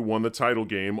 MSU won the title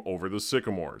game over the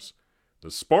Sycamores.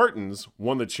 The Spartans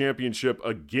won the championship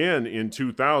again in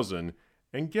 2000,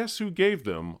 and guess who gave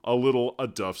them a little A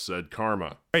Duff Said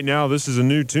karma? Right now, this is a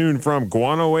new tune from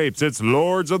Guano Apes. It's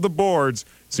Lords of the Boards.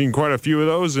 Seen quite a few of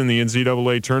those in the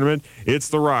NCAA tournament. It's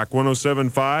The Rock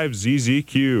 107.5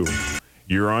 ZZQ.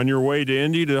 You're on your way to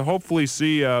Indy to hopefully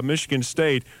see Michigan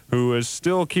State, who is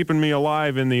still keeping me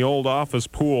alive in the old office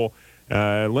pool.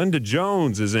 Linda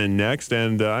Jones is in next,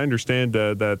 and I understand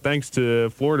that thanks to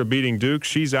Florida beating Duke,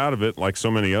 she's out of it, like so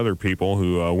many other people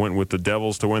who went with the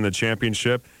Devils to win the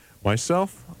championship.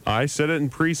 Myself, I said it in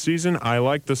preseason. I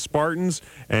like the Spartans,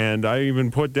 and I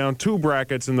even put down 2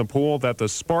 brackets in the pool that the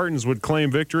Spartans would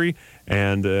claim victory,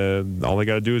 and all they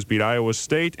got to do is beat Iowa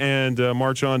State and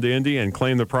march on to Indy and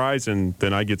claim the prize, and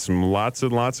then I get some lots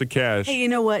and lots of cash. Hey, you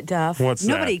know what, Duff? What's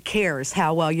Nobody that? cares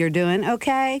how well you're doing,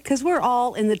 okay? Because we're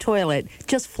all in the toilet.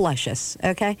 Just flush us,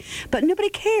 okay? But nobody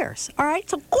cares, all right?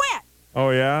 So quit! Oh,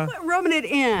 yeah? Quit rubbing it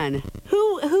in.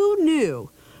 Who knew?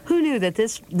 Who knew that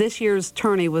this year's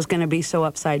tourney was going to be so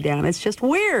upside down? It's just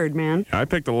weird, man. I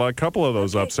picked a couple of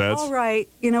those upsets. All right.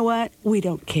 You know what? We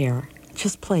don't care.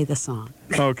 Just play the song.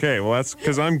 Okay, well, that's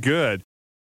because I'm good.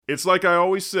 It's like I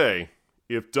always say,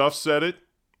 if Duff said it,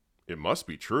 it must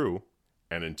be true.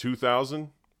 And in 2000,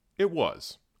 it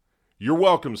was. You're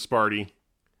welcome, Sparty.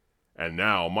 And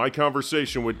now, my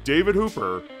conversation with David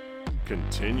Hooper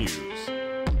continues.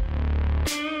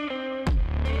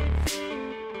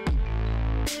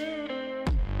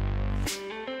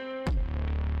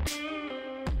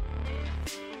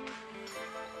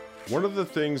 One of the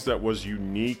things that was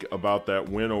unique about that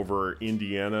win over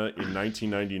Indiana in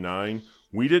 1999,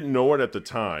 we didn't know it at the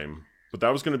time, but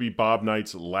that was going to be Bob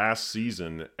Knight's last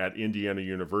season at Indiana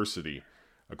University.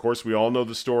 Of course, we all know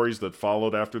the stories that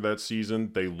followed after that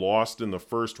season. They lost in the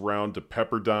first round to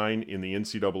Pepperdine in the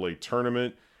NCAA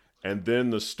Tournament, and then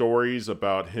the stories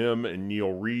about him and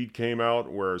Neil Reed came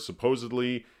out where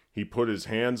supposedly he put his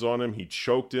hands on him, he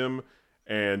choked him,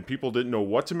 and people didn't know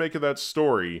what to make of that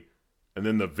story. And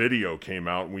then the video came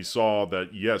out, and we saw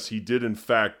that, yes, he did, in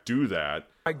fact, do that.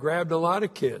 I grabbed a lot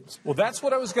of kids. Well, that's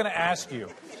what I was going to ask you.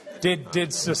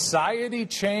 Did society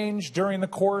change during the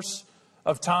course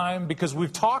of time? Because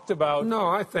we've talked about... No,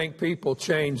 I think people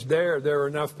changed there. There were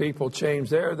enough people changed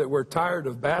there that were tired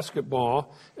of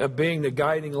basketball being the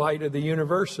guiding light of the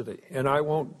university, and I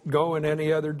won't go in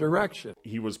any other direction.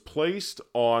 He was placed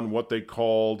on what they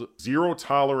called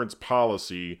zero-tolerance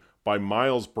policy by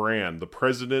Miles Brand, the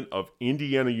president of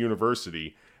Indiana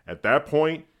University. At that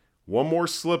point, one more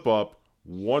slip-up,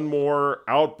 one more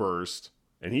outburst,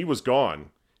 and he was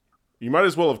gone. You might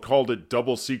as well have called it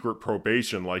double secret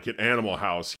probation like at Animal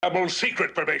House. Double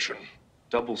secret probation.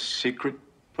 Double secret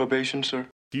probation, sir?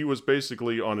 He was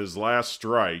basically on his last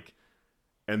strike,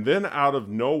 and then out of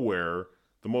nowhere,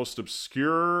 the most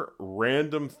obscure,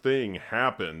 random thing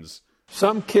happens.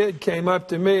 Some kid came up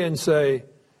to me and say,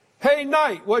 "Hey,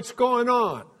 Knight, what's going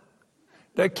on?"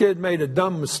 That kid made a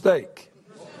dumb mistake.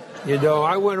 You know,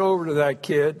 I went over to that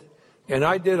kid, and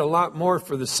I did a lot more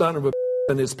for the son of a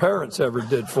than his parents ever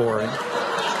did for him.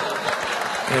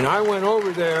 And I went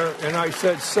over there, and I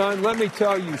said, "Son, let me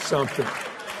tell you something.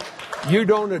 You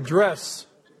don't address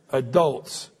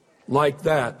adults like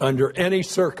that under any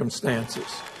circumstances."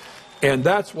 And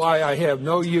that's why I have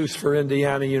no use for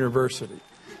Indiana University,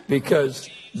 because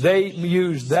they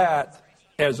used that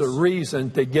as a reason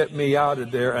to get me out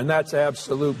of there, and that's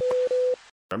absolute.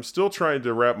 I'm still trying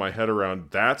to wrap my head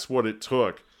around that's what it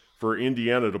took for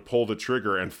Indiana to pull the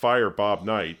trigger and fire Bob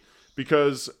Knight.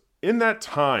 Because in that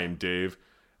time, Dave,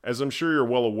 as I'm sure you're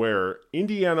well aware,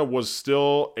 Indiana was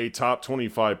still a top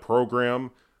 25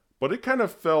 program, but it kind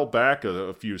of fell back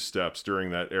a few steps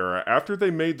during that era. After they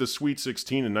made the Sweet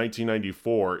 16 in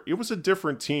 1994, it was a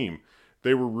different team.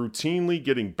 They were routinely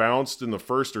getting bounced in the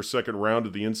first or second round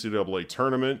of the NCAA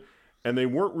tournament, and they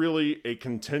weren't really a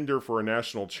contender for a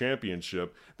national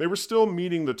championship. They were still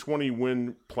meeting the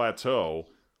 20-win plateau,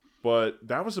 but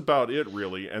that was about it,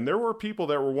 really. And there were people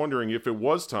that were wondering if it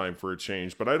was time for a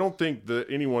change, but I don't think that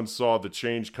anyone saw the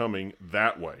change coming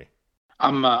that way.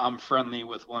 I'm friendly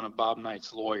with one of Bob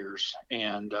Knight's lawyers,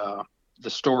 and the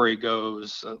story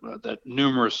goes that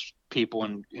numerous people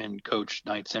in Coach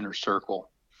Knight's inner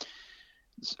circle,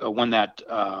 when that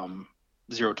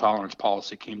zero tolerance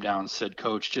policy came down, said,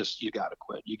 "Coach, you got to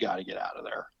quit. You got to get out of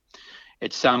there."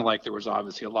 It sounded like there was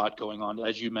obviously a lot going on,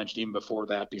 as you mentioned, even before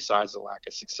that, besides the lack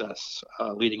of success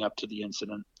leading up to the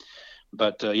incident.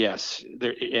 But yes,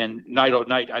 and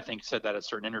Knight, I think, said that at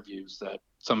certain interviews that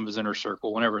some of his inner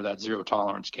circle, whenever that zero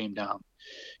tolerance came down,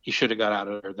 he should have got out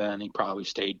of there then. He probably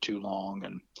stayed too long.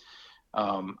 And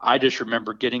I just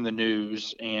remember getting the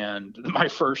news, and my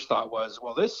first thought was,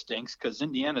 well, this stinks because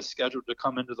Indiana's scheduled to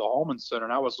come into the Holman Center,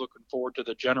 and I was looking forward to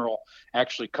the General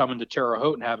actually coming to Terre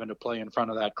Haute and having to play in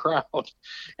front of that crowd.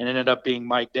 And it ended up being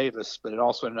Mike Davis, but it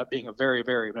also ended up being a very,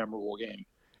 very memorable game.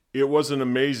 It was an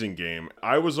amazing game.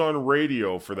 I was on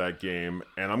radio for that game,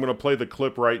 and I'm going to play the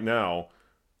clip right now.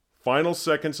 Final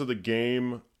seconds of the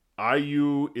game,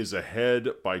 IU is ahead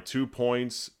by 2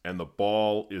 points, and the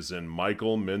ball is in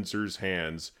Michael Minzer's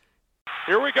hands.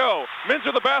 Here we go.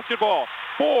 Minzer the basketball.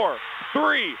 4,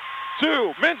 3,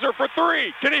 2. Minzer for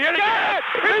 3. Can he hit it? He got it!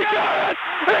 He got it!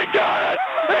 He got it!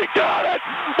 He got it!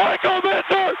 Michael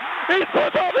Minzer! He's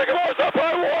put the Sycamores up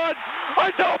by 1!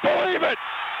 I don't believe it!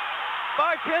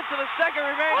 5/10 of the second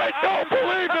remaining. I don't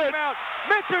believe it!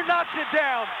 Minzer knocks it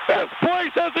down. This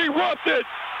place has erupted!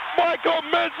 Michael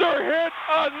Minzer hit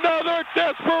another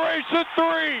desperation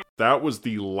 3! That was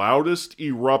the loudest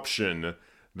eruption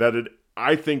that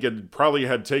I think it probably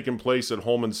had taken place at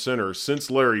Holman Center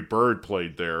since Larry Bird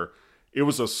played there. It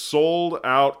was a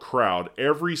sold-out crowd.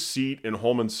 Every seat in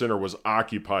Holman Center was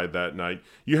occupied that night.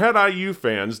 You had IU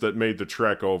fans that made the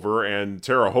trek over and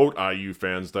Terre Haute IU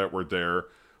fans that were there,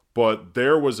 but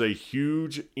there was a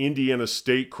huge Indiana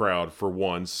State crowd for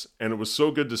once, and it was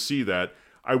so good to see that.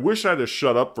 I wish I'd have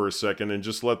shut up for a second and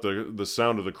just let the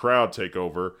sound of the crowd take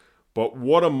over, but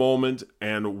what a moment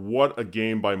and what a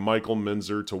game by Michael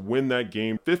Minzer to win that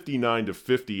game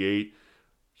 59-58.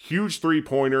 Huge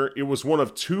three-pointer. It was one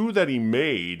of 2 that he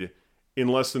made in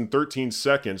less than 13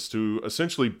 seconds to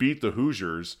essentially beat the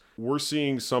Hoosiers. We're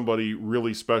seeing somebody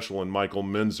really special in Michael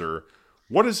Minzer.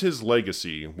 What is his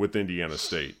legacy with Indiana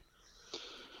State?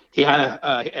 He had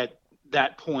at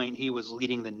that point, he was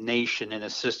leading the nation in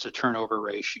assist-to-turnover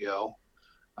ratio.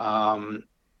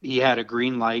 He had a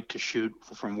green light to shoot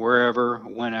from wherever,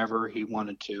 whenever he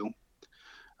wanted to.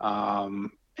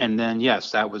 And then,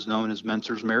 yes, that was known as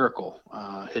Minzer's miracle,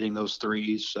 hitting those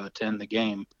threes to end the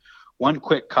game. One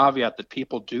quick caveat that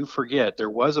people do forget: there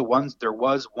was 1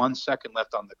 second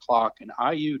left on the clock, and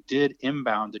IU did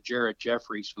inbound to Jarrett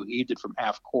Jeffries, who he did from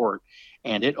half court,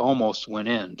 and it almost went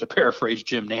in. To paraphrase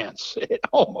Jim Nance, it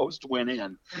almost went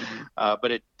in,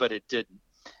 but it didn't.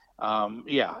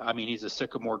 Yeah, I mean, he's a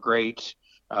Sycamore great.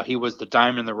 He was the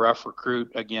diamond in the rough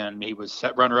recruit. Again, he was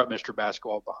runner-up Mr.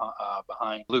 Basketball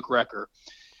behind Luke Recker.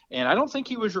 And I don't think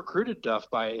he was recruited, Duff,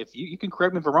 by, if you can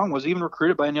correct me if I'm wrong, was he even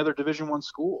recruited by any other Division I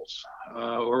schools,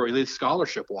 or at least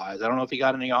scholarship-wise. I don't know if he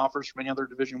got any offers from any other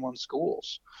Division I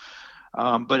schools.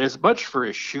 But as much for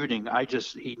his shooting,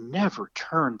 he never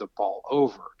turned the ball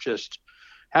over. Just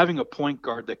having a point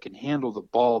guard that can handle the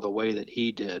ball the way that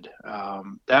he did,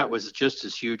 that was just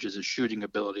as huge as his shooting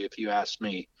ability, if you ask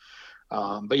me.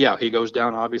 But yeah, he goes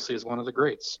down obviously as one of the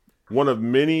greats. One of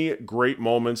many great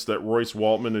moments that Royce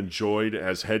Waltman enjoyed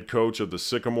as head coach of the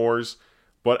Sycamores.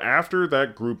 But after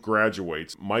that group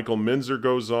graduates, Michael Minzer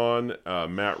goes on,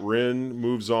 Matt Rinn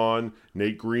moves on,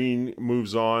 Nate Green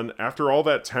moves on. After all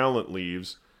that talent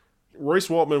leaves, Royce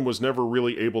Waltman was never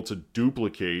really able to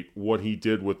duplicate what he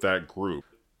did with that group.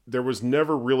 There was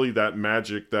never really that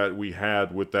magic that we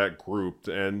had with that group,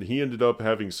 and he ended up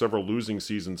having several losing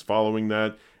seasons following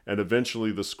that, and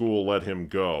eventually the school let him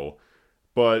go.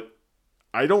 But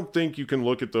I don't think you can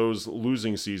look at those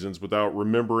losing seasons without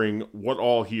remembering what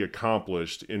all he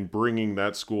accomplished in bringing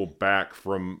that school back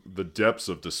from the depths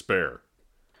of despair.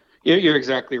 You're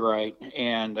exactly right.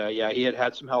 And, yeah, he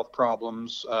had some health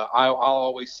problems. I'll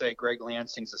always say Greg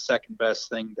Lansing's the second best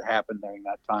thing to happen during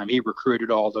that time. He recruited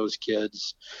all those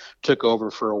kids, took over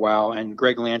for a while. And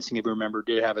Greg Lansing, if you remember,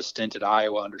 did have a stint at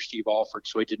Iowa under Steve Alford,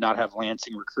 so he did not have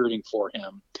Lansing recruiting for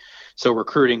him. So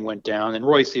recruiting went down. And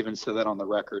Royce even said that on the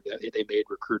record, that they made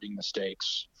recruiting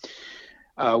mistakes.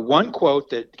 One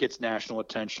quote that gets national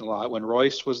attention a lot: when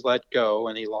Royce was let go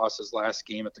and he lost his last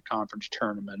game at the conference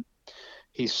tournament,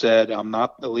 he said, "I'm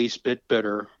not the least bit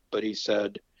bitter," but he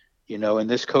said, in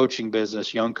this coaching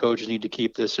business, young coaches need to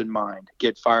keep this in mind.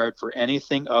 Get fired for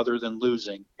anything other than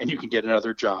losing, and you can get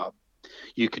another job.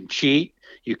 You can cheat,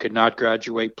 you cannot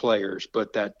graduate players,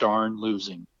 but that darn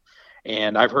losing.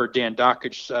 And I've heard Dan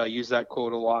Dockich use that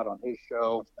quote a lot on his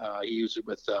show. He used it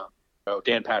with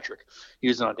Dan Patrick. He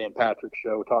used it on Dan Patrick's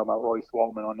show, talking about Royce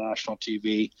Waltman on national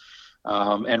TV.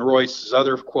 And Royce's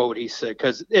other quote, he said,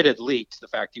 because it had leaked, the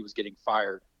fact he was getting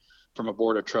fired from a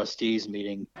board of trustees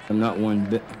meeting. I'm not one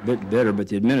bit bitter, but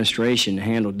the administration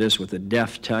handled this with the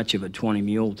deft touch of a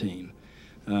 20-mule team.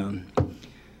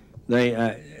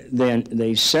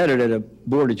 They said it at a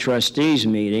board of trustees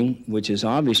meeting, which is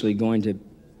obviously going to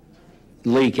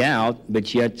leak out,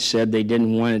 but yet said they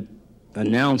didn't want it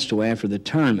announced till after the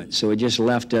tournament. So it just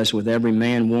left us with every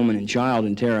man, woman, and child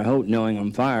in Terre Haute knowing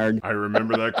I'm fired. I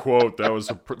remember that quote. That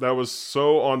was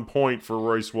so on point for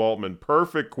Royce Waltman.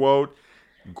 Perfect quote.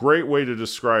 Great way to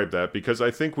describe that, because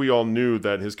I think we all knew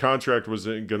that his contract was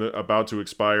about to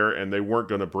expire and they weren't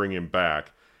going to bring him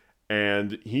back.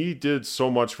 And he did so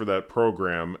much for that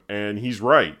program, and he's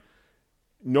right.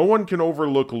 No one can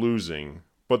overlook losing,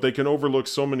 but they can overlook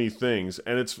so many things.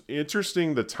 And it's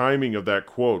interesting the timing of that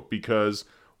quote, because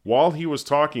while he was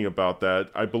talking about that,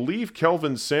 I believe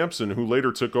Kelvin Sampson, who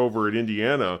later took over at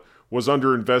Indiana, was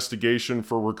under investigation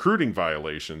for recruiting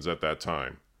violations at that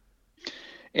time.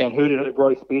 And who did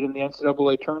Royce beat in the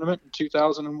NCAA tournament in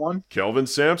 2001? Kelvin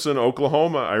Sampson,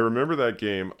 Oklahoma. I remember that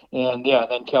game. And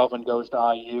then Kelvin goes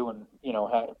to IU and,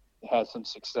 has some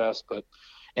success.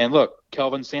 And look,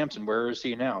 Kelvin Sampson, where is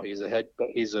he now? He's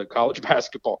a college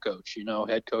basketball coach,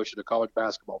 head coach of the college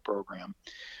basketball program.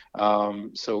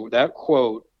 So that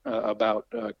quote about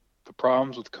the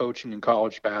problems with coaching in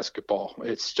college basketball,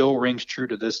 it still rings true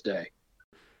to this day.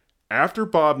 After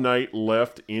Bob Knight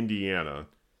left Indiana,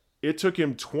 it took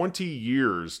him 20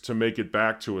 years to make it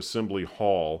back to Assembly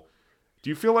Hall. Do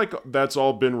you feel like that's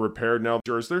all been repaired now,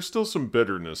 or is there still some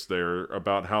bitterness there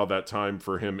about how that time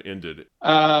for him ended?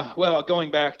 Well,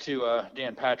 going back to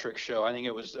Dan Patrick's show, I think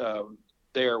it was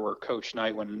there where Coach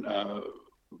Knight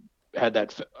had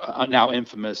that now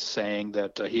infamous saying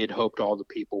that he had hoped all the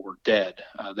people were dead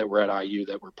that were at IU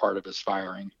that were part of his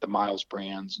firing, the Miles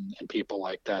Brands and people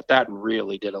like that. That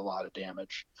really did a lot of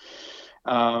damage.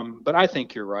 But I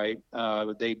think you're right.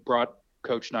 They brought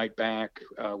Coach Knight back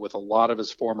with a lot of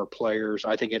his former players.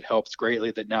 I think it helps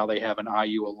greatly that now they have an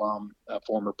IU alum,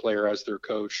 former player, as their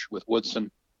coach with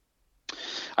Woodson.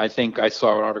 I think I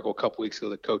saw an article a couple weeks ago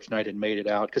that Coach Knight had made it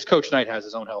out, because Coach Knight has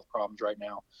his own health problems right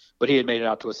now, but he had made it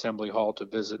out to Assembly Hall to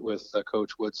visit with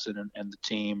Coach Woodson and the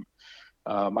team.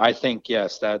 I think,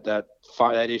 yes, that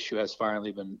issue has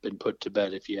finally been put to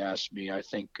bed, if you ask me. I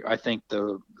think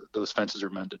those fences are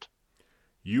mended.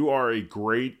 You are a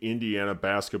great Indiana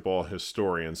basketball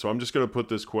historian, so I'm just going to put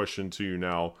this question to you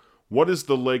now. What is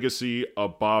the legacy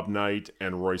of Bob Knight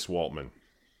and Royce Waltman?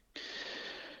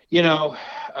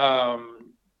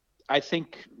 I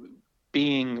think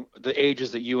being the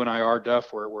ages that you and I are,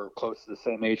 Duff, we're close to the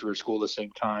same age, we were at school at the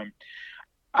same time.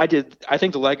 I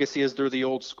think the legacy is they're the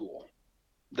old school.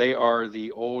 They are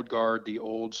the old guard, the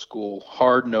old school,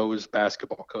 hard-nosed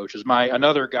basketball coaches.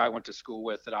 Another guy I went to school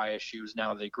with at ISU is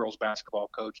now the girls basketball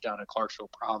coach down in Clarksville,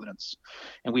 Providence.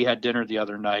 And we had dinner the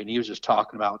other night, and he was just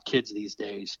talking about kids these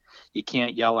days. You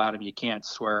can't yell at them. You can't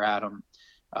swear at them.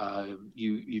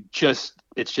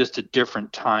 It's just a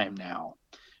different time now.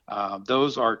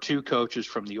 Those are two coaches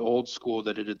from the old school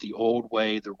that did it the old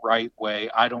way, the right way.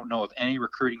 I don't know of any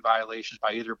recruiting violations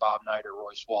by either Bob Knight or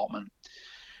Royce Waltman.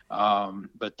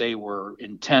 But they were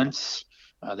intense.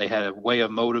 They had a way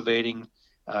of motivating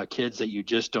kids that you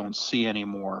just don't see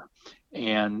anymore.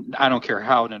 And I don't care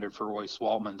how it ended for Royce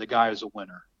Waltman. The guy is a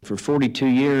winner. For 42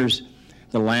 years,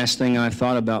 the last thing I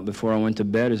thought about before I went to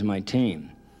bed is my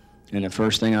team. And the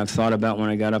first thing I've thought about when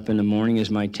I got up in the morning is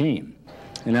my team.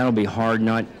 And that'll be hard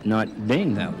not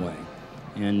being that way.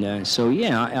 And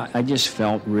I just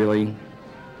felt really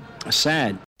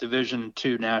sad. Division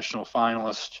II national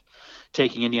finalist,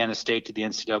 taking Indiana State to the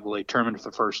NCAA tournament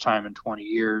for the first time in 20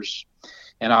 years.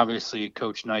 And obviously,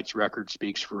 Coach Knight's record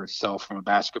speaks for itself from a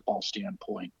basketball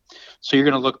standpoint. So you're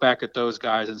going to look back at those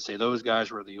guys and say those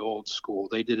guys were the old school.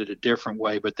 They did it a different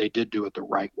way, but they did do it the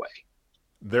right way.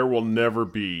 There will never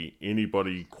be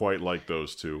anybody quite like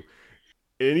those two.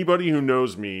 Anybody who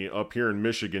knows me up here in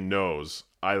Michigan knows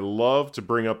I love to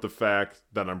bring up the fact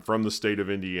that I'm from the state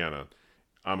of Indiana.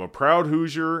 I'm a proud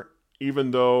Hoosier, even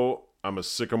though I'm a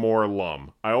Sycamore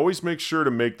alum. I always make sure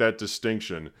to make that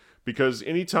distinction because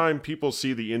anytime people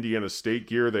see the Indiana State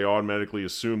gear, they automatically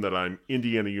assume that I'm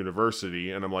Indiana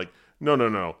University, and I'm like,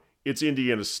 no, it's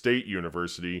Indiana State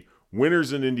University.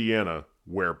 Winners in Indiana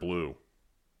wear blue.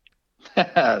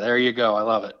 There you go. I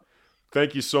love it.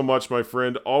 Thank you so much, my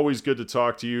friend. Always good to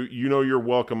talk to you. You know you're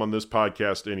welcome on this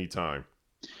podcast anytime.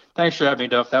 Thanks for having me,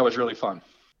 Duff. That was really fun.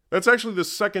 That's actually the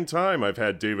second time I've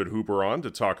had David Hooper on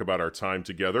to talk about our time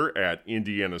together at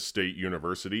Indiana State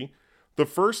University. The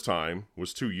first time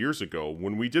was 2 years ago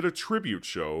when we did a tribute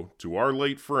show to our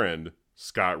late friend,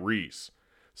 Scott Reese.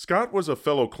 Scott was a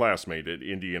fellow classmate at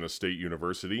Indiana State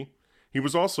University. He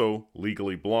was also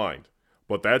legally blind.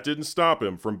 But that didn't stop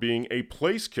him from being a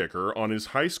place kicker on his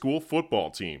high school football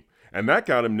team. And that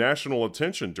got him national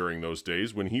attention during those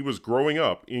days when he was growing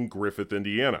up in Griffith,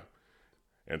 Indiana.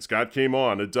 And Scott came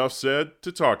on, Duff Said,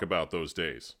 to talk about those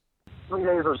days. 3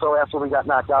 days or so after we got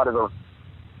knocked out of the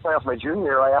playoffs my junior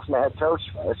year, I asked my head coach,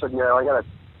 I said, I got a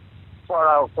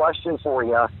far-out question for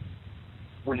you.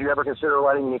 Would you ever consider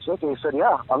letting me kick? And he said,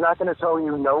 yeah, I'm not going to tell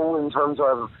you no in terms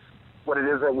of what it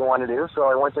is that you want to do. So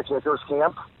I went to kickers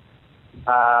camp.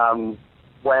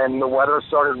 When the weather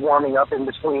started warming up in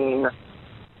between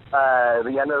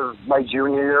the end of my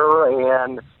junior year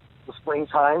and the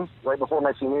springtime, right before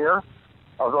my senior year,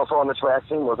 I was also on the track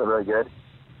team, wasn't very good,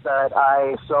 that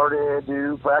I started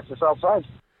to practice outside.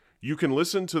 You can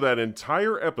listen to that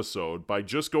entire episode by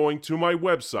just going to my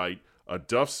website,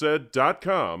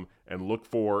 aduffsaid.com, and look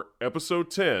for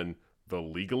episode 10, The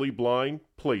Legally Blind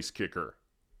Place Kicker.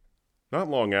 Not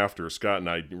long after Scott and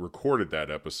I recorded that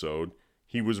episode,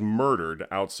 he was murdered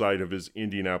outside of his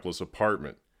Indianapolis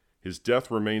apartment. His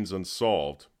death remains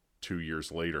unsolved 2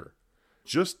 years later.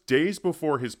 Just days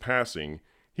before his passing,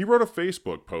 he wrote a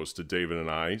Facebook post to David and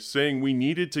I saying we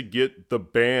needed to get the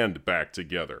band back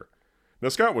together. Now,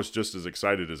 Scott was just as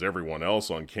excited as everyone else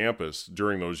on campus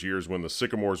during those years when the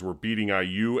Sycamores were beating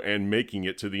IU and making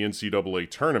it to the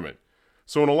NCAA Tournament.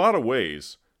 So in a lot of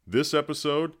ways, this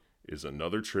episode is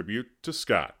another tribute to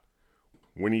Scott.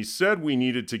 When he said we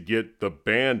needed to get the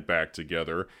band back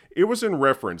together, it was in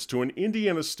reference to an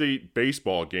Indiana State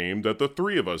baseball game that the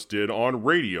three of us did on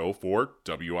radio for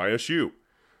WISU.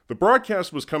 The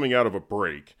broadcast was coming out of a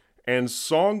break, and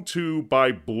Song 2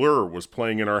 by Blur was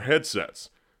playing in our headsets.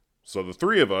 So the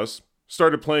three of us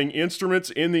started playing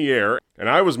instruments in the air, and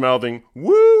I was mouthing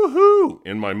 "woo-hoo"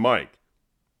 in my mic.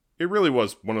 It really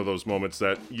was one of those moments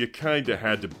that you kinda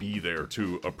had to be there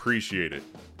to appreciate it.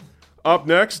 Up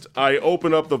next, I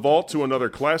open up the vault to another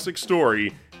classic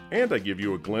story, and I give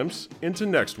you a glimpse into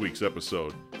next week's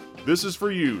episode. This is for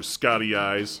you, Scotty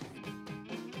Eyes.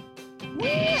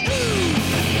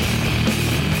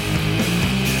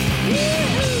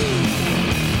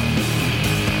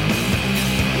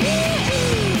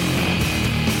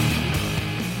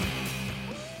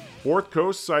 Fourth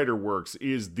Coast Cider Works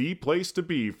is the place to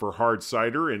be for hard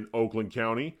cider in Oakland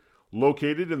County.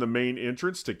 Located in the main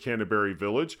entrance to Canterbury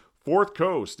Village, Fourth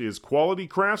Coast is quality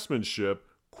craftsmanship,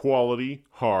 quality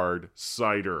hard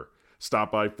cider.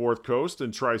 Stop by Fourth Coast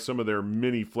and try some of their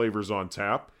many flavors on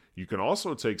tap. You can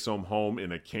also take some home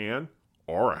in a can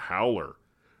or a howler.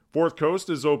 Fourth Coast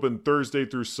is open Thursday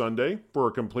through Sunday. For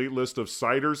a complete list of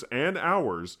ciders and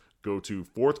hours, go to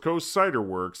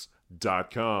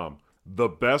fourthcoastciderworks.com. The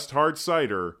best hard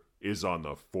cider is on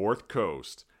the Fourth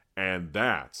Coast, and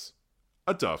that's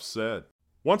a Duff Said.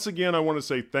 Once again, I want to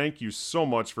say thank you so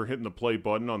much for hitting the play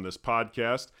button on this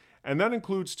podcast, and that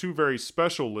includes two very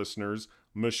special listeners,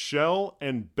 Michelle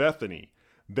and Bethany.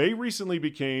 They recently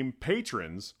became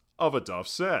patrons of a Duff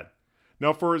Said.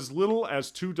 Now, for as little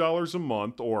as $2 a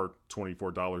month or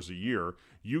 $24 a year,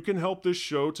 you can help this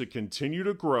show to continue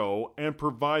to grow and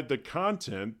provide the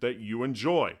content that you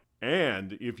enjoy.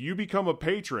 And if you become a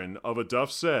patron of a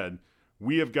Duff Said,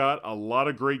 we have got a lot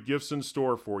of great gifts in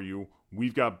store for you.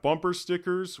 We've got bumper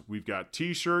stickers, we've got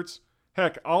t-shirts.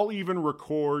 Heck, I'll even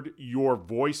record your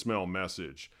voicemail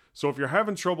message. So if you're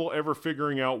having trouble ever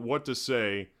figuring out what to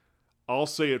say, I'll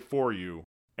say it for you.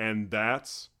 And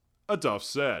that's a Duff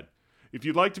Said. If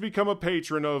you'd like to become a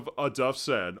patron of a Duff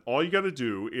Said, all you got to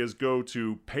do is go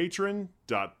to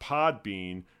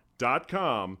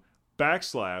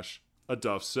patron.podbean.com/a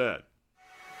Duff Said.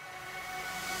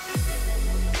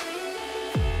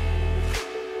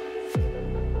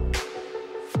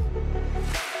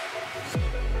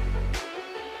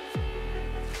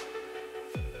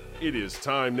 It is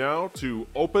time now to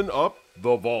open up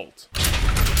the vault.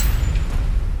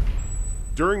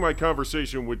 During my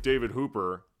conversation with David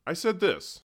Hooper, I said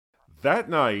this. That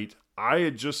night, I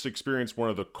had just experienced one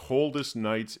of the coldest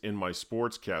nights in my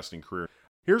sportscasting career.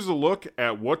 Here's a look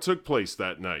at what took place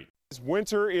that night.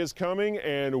 Winter is coming,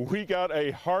 and we got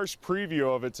a harsh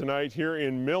preview of it tonight here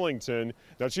in Millington.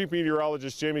 Now, Chief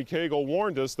Meteorologist Jamie Cagle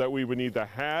warned us that we would need the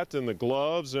hat and the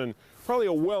gloves and probably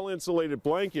a well-insulated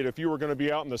blanket if you were going to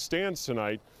be out in the stands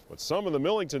tonight. But some of the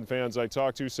Millington fans I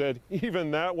talked to said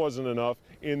even that wasn't enough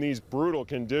in these brutal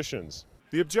conditions.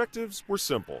 The objectives were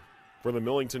simple. For the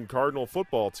Millington Cardinal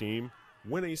football team,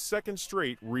 win a second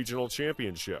straight regional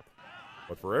championship.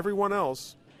 But for everyone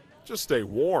else, just stay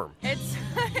warm. It's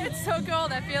so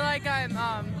cold. I feel like I'm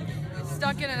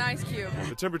stuck in an ice cube.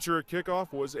 The temperature at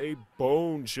kickoff was a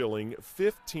bone-chilling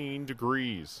 15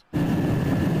 degrees.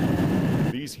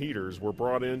 These heaters were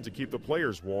brought in to keep the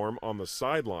players warm on the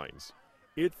sidelines.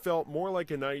 It felt more like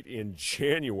a night in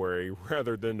January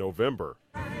rather than November.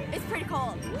 It's pretty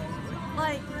cold.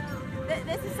 Like,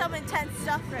 this is some intense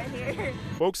stuff right here.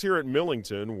 Folks here at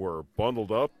Millington were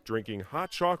bundled up, drinking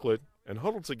hot chocolate, and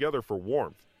huddled together for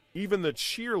warmth. Even the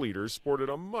cheerleaders sported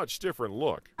a much different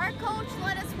look. Our coach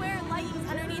let us wear leggings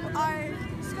underneath our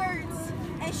skirts,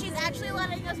 and she's actually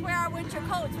letting us wear our winter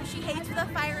coats, which she hates with a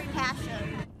fiery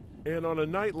passion. And on a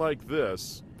night like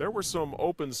this, there were some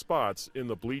open spots in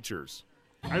the bleachers.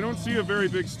 I don't see a very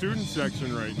big student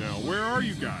section right now. Where are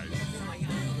you guys?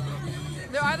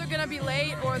 They're either going to be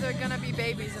late or they're going to be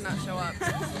babies and not show up.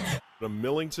 The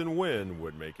Millington win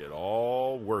would make it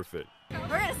all worth it.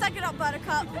 We're going to suck it up,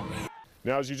 Buttercup.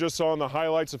 Now, as you just saw in the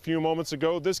highlights a few moments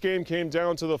ago, this game came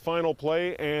down to the final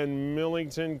play, and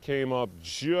Millington came up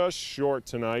just short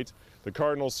tonight. The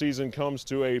Cardinals season comes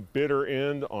to a bitter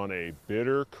end on a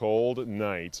bitter cold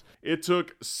night. It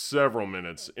took several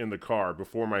minutes in the car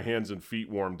before my hands and feet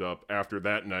warmed up after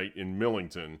that night in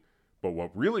Millington. But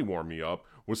what really warmed me up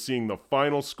was seeing the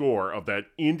final score of that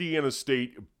Indiana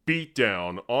State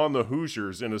beatdown on the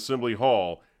Hoosiers in Assembly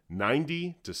Hall,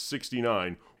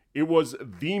 90-69. It was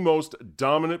the most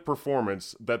dominant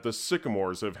performance that the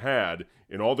Sycamores have had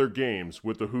in all their games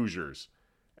with the Hoosiers.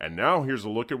 And now here's a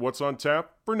look at what's on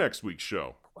tap for next week's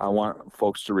show. I want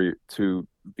folks to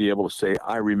be able to say,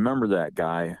 I remember that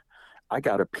guy. I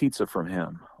got a pizza from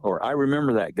him. Or I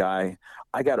remember that guy.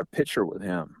 I got a picture with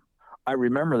him. I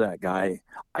remember that guy.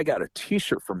 I got a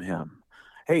T-shirt from him.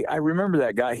 Hey, I remember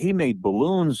that guy. He made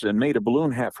balloons and made a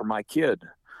balloon hat for my kid.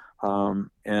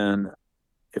 And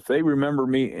if they remember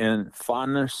me in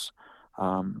fondness,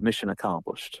 mission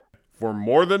accomplished. For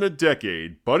more than a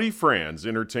decade, Buddy Franz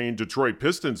entertained Detroit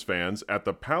Pistons fans at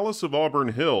the Palace of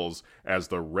Auburn Hills as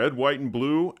the Red, White, and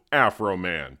Blue Afro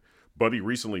Man. Buddy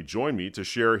recently joined me to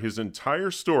share his entire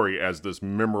story as this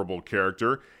memorable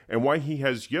character and why he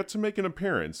has yet to make an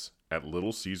appearance at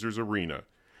Little Caesars Arena.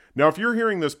 Now, if you're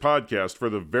hearing this podcast for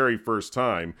the very first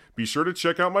time, be sure to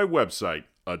check out my website,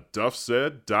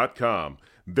 aduffsaid.com.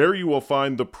 There you will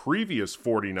find the previous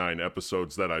 49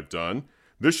 episodes that I've done.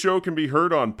 This show can be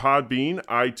heard on Podbean,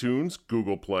 iTunes,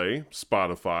 Google Play,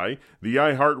 Spotify, the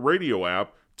iHeartRadio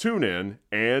app, TuneIn,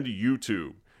 and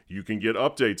YouTube. You can get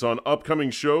updates on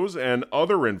upcoming shows and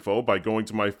other info by going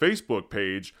to my Facebook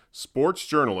page, Sports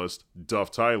Journalist Duff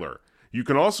Tyler. You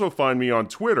can also find me on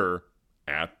Twitter,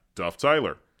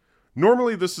 @DuffTyler.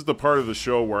 Normally, this is the part of the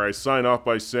show where I sign off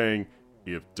by saying,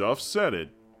 if Duff said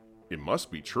it, it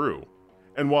must be true.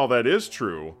 And while that is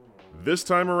true, this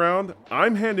time around,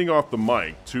 I'm handing off the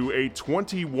mic to a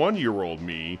 21-year-old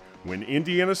me when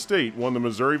Indiana State won the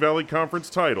Missouri Valley Conference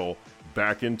title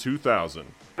back in 2000.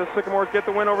 The Sycamores get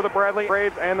the win over the Bradley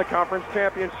Braves and the conference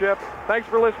championship. Thanks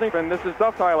for listening, and this is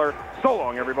Duff Tyler. So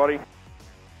long, everybody.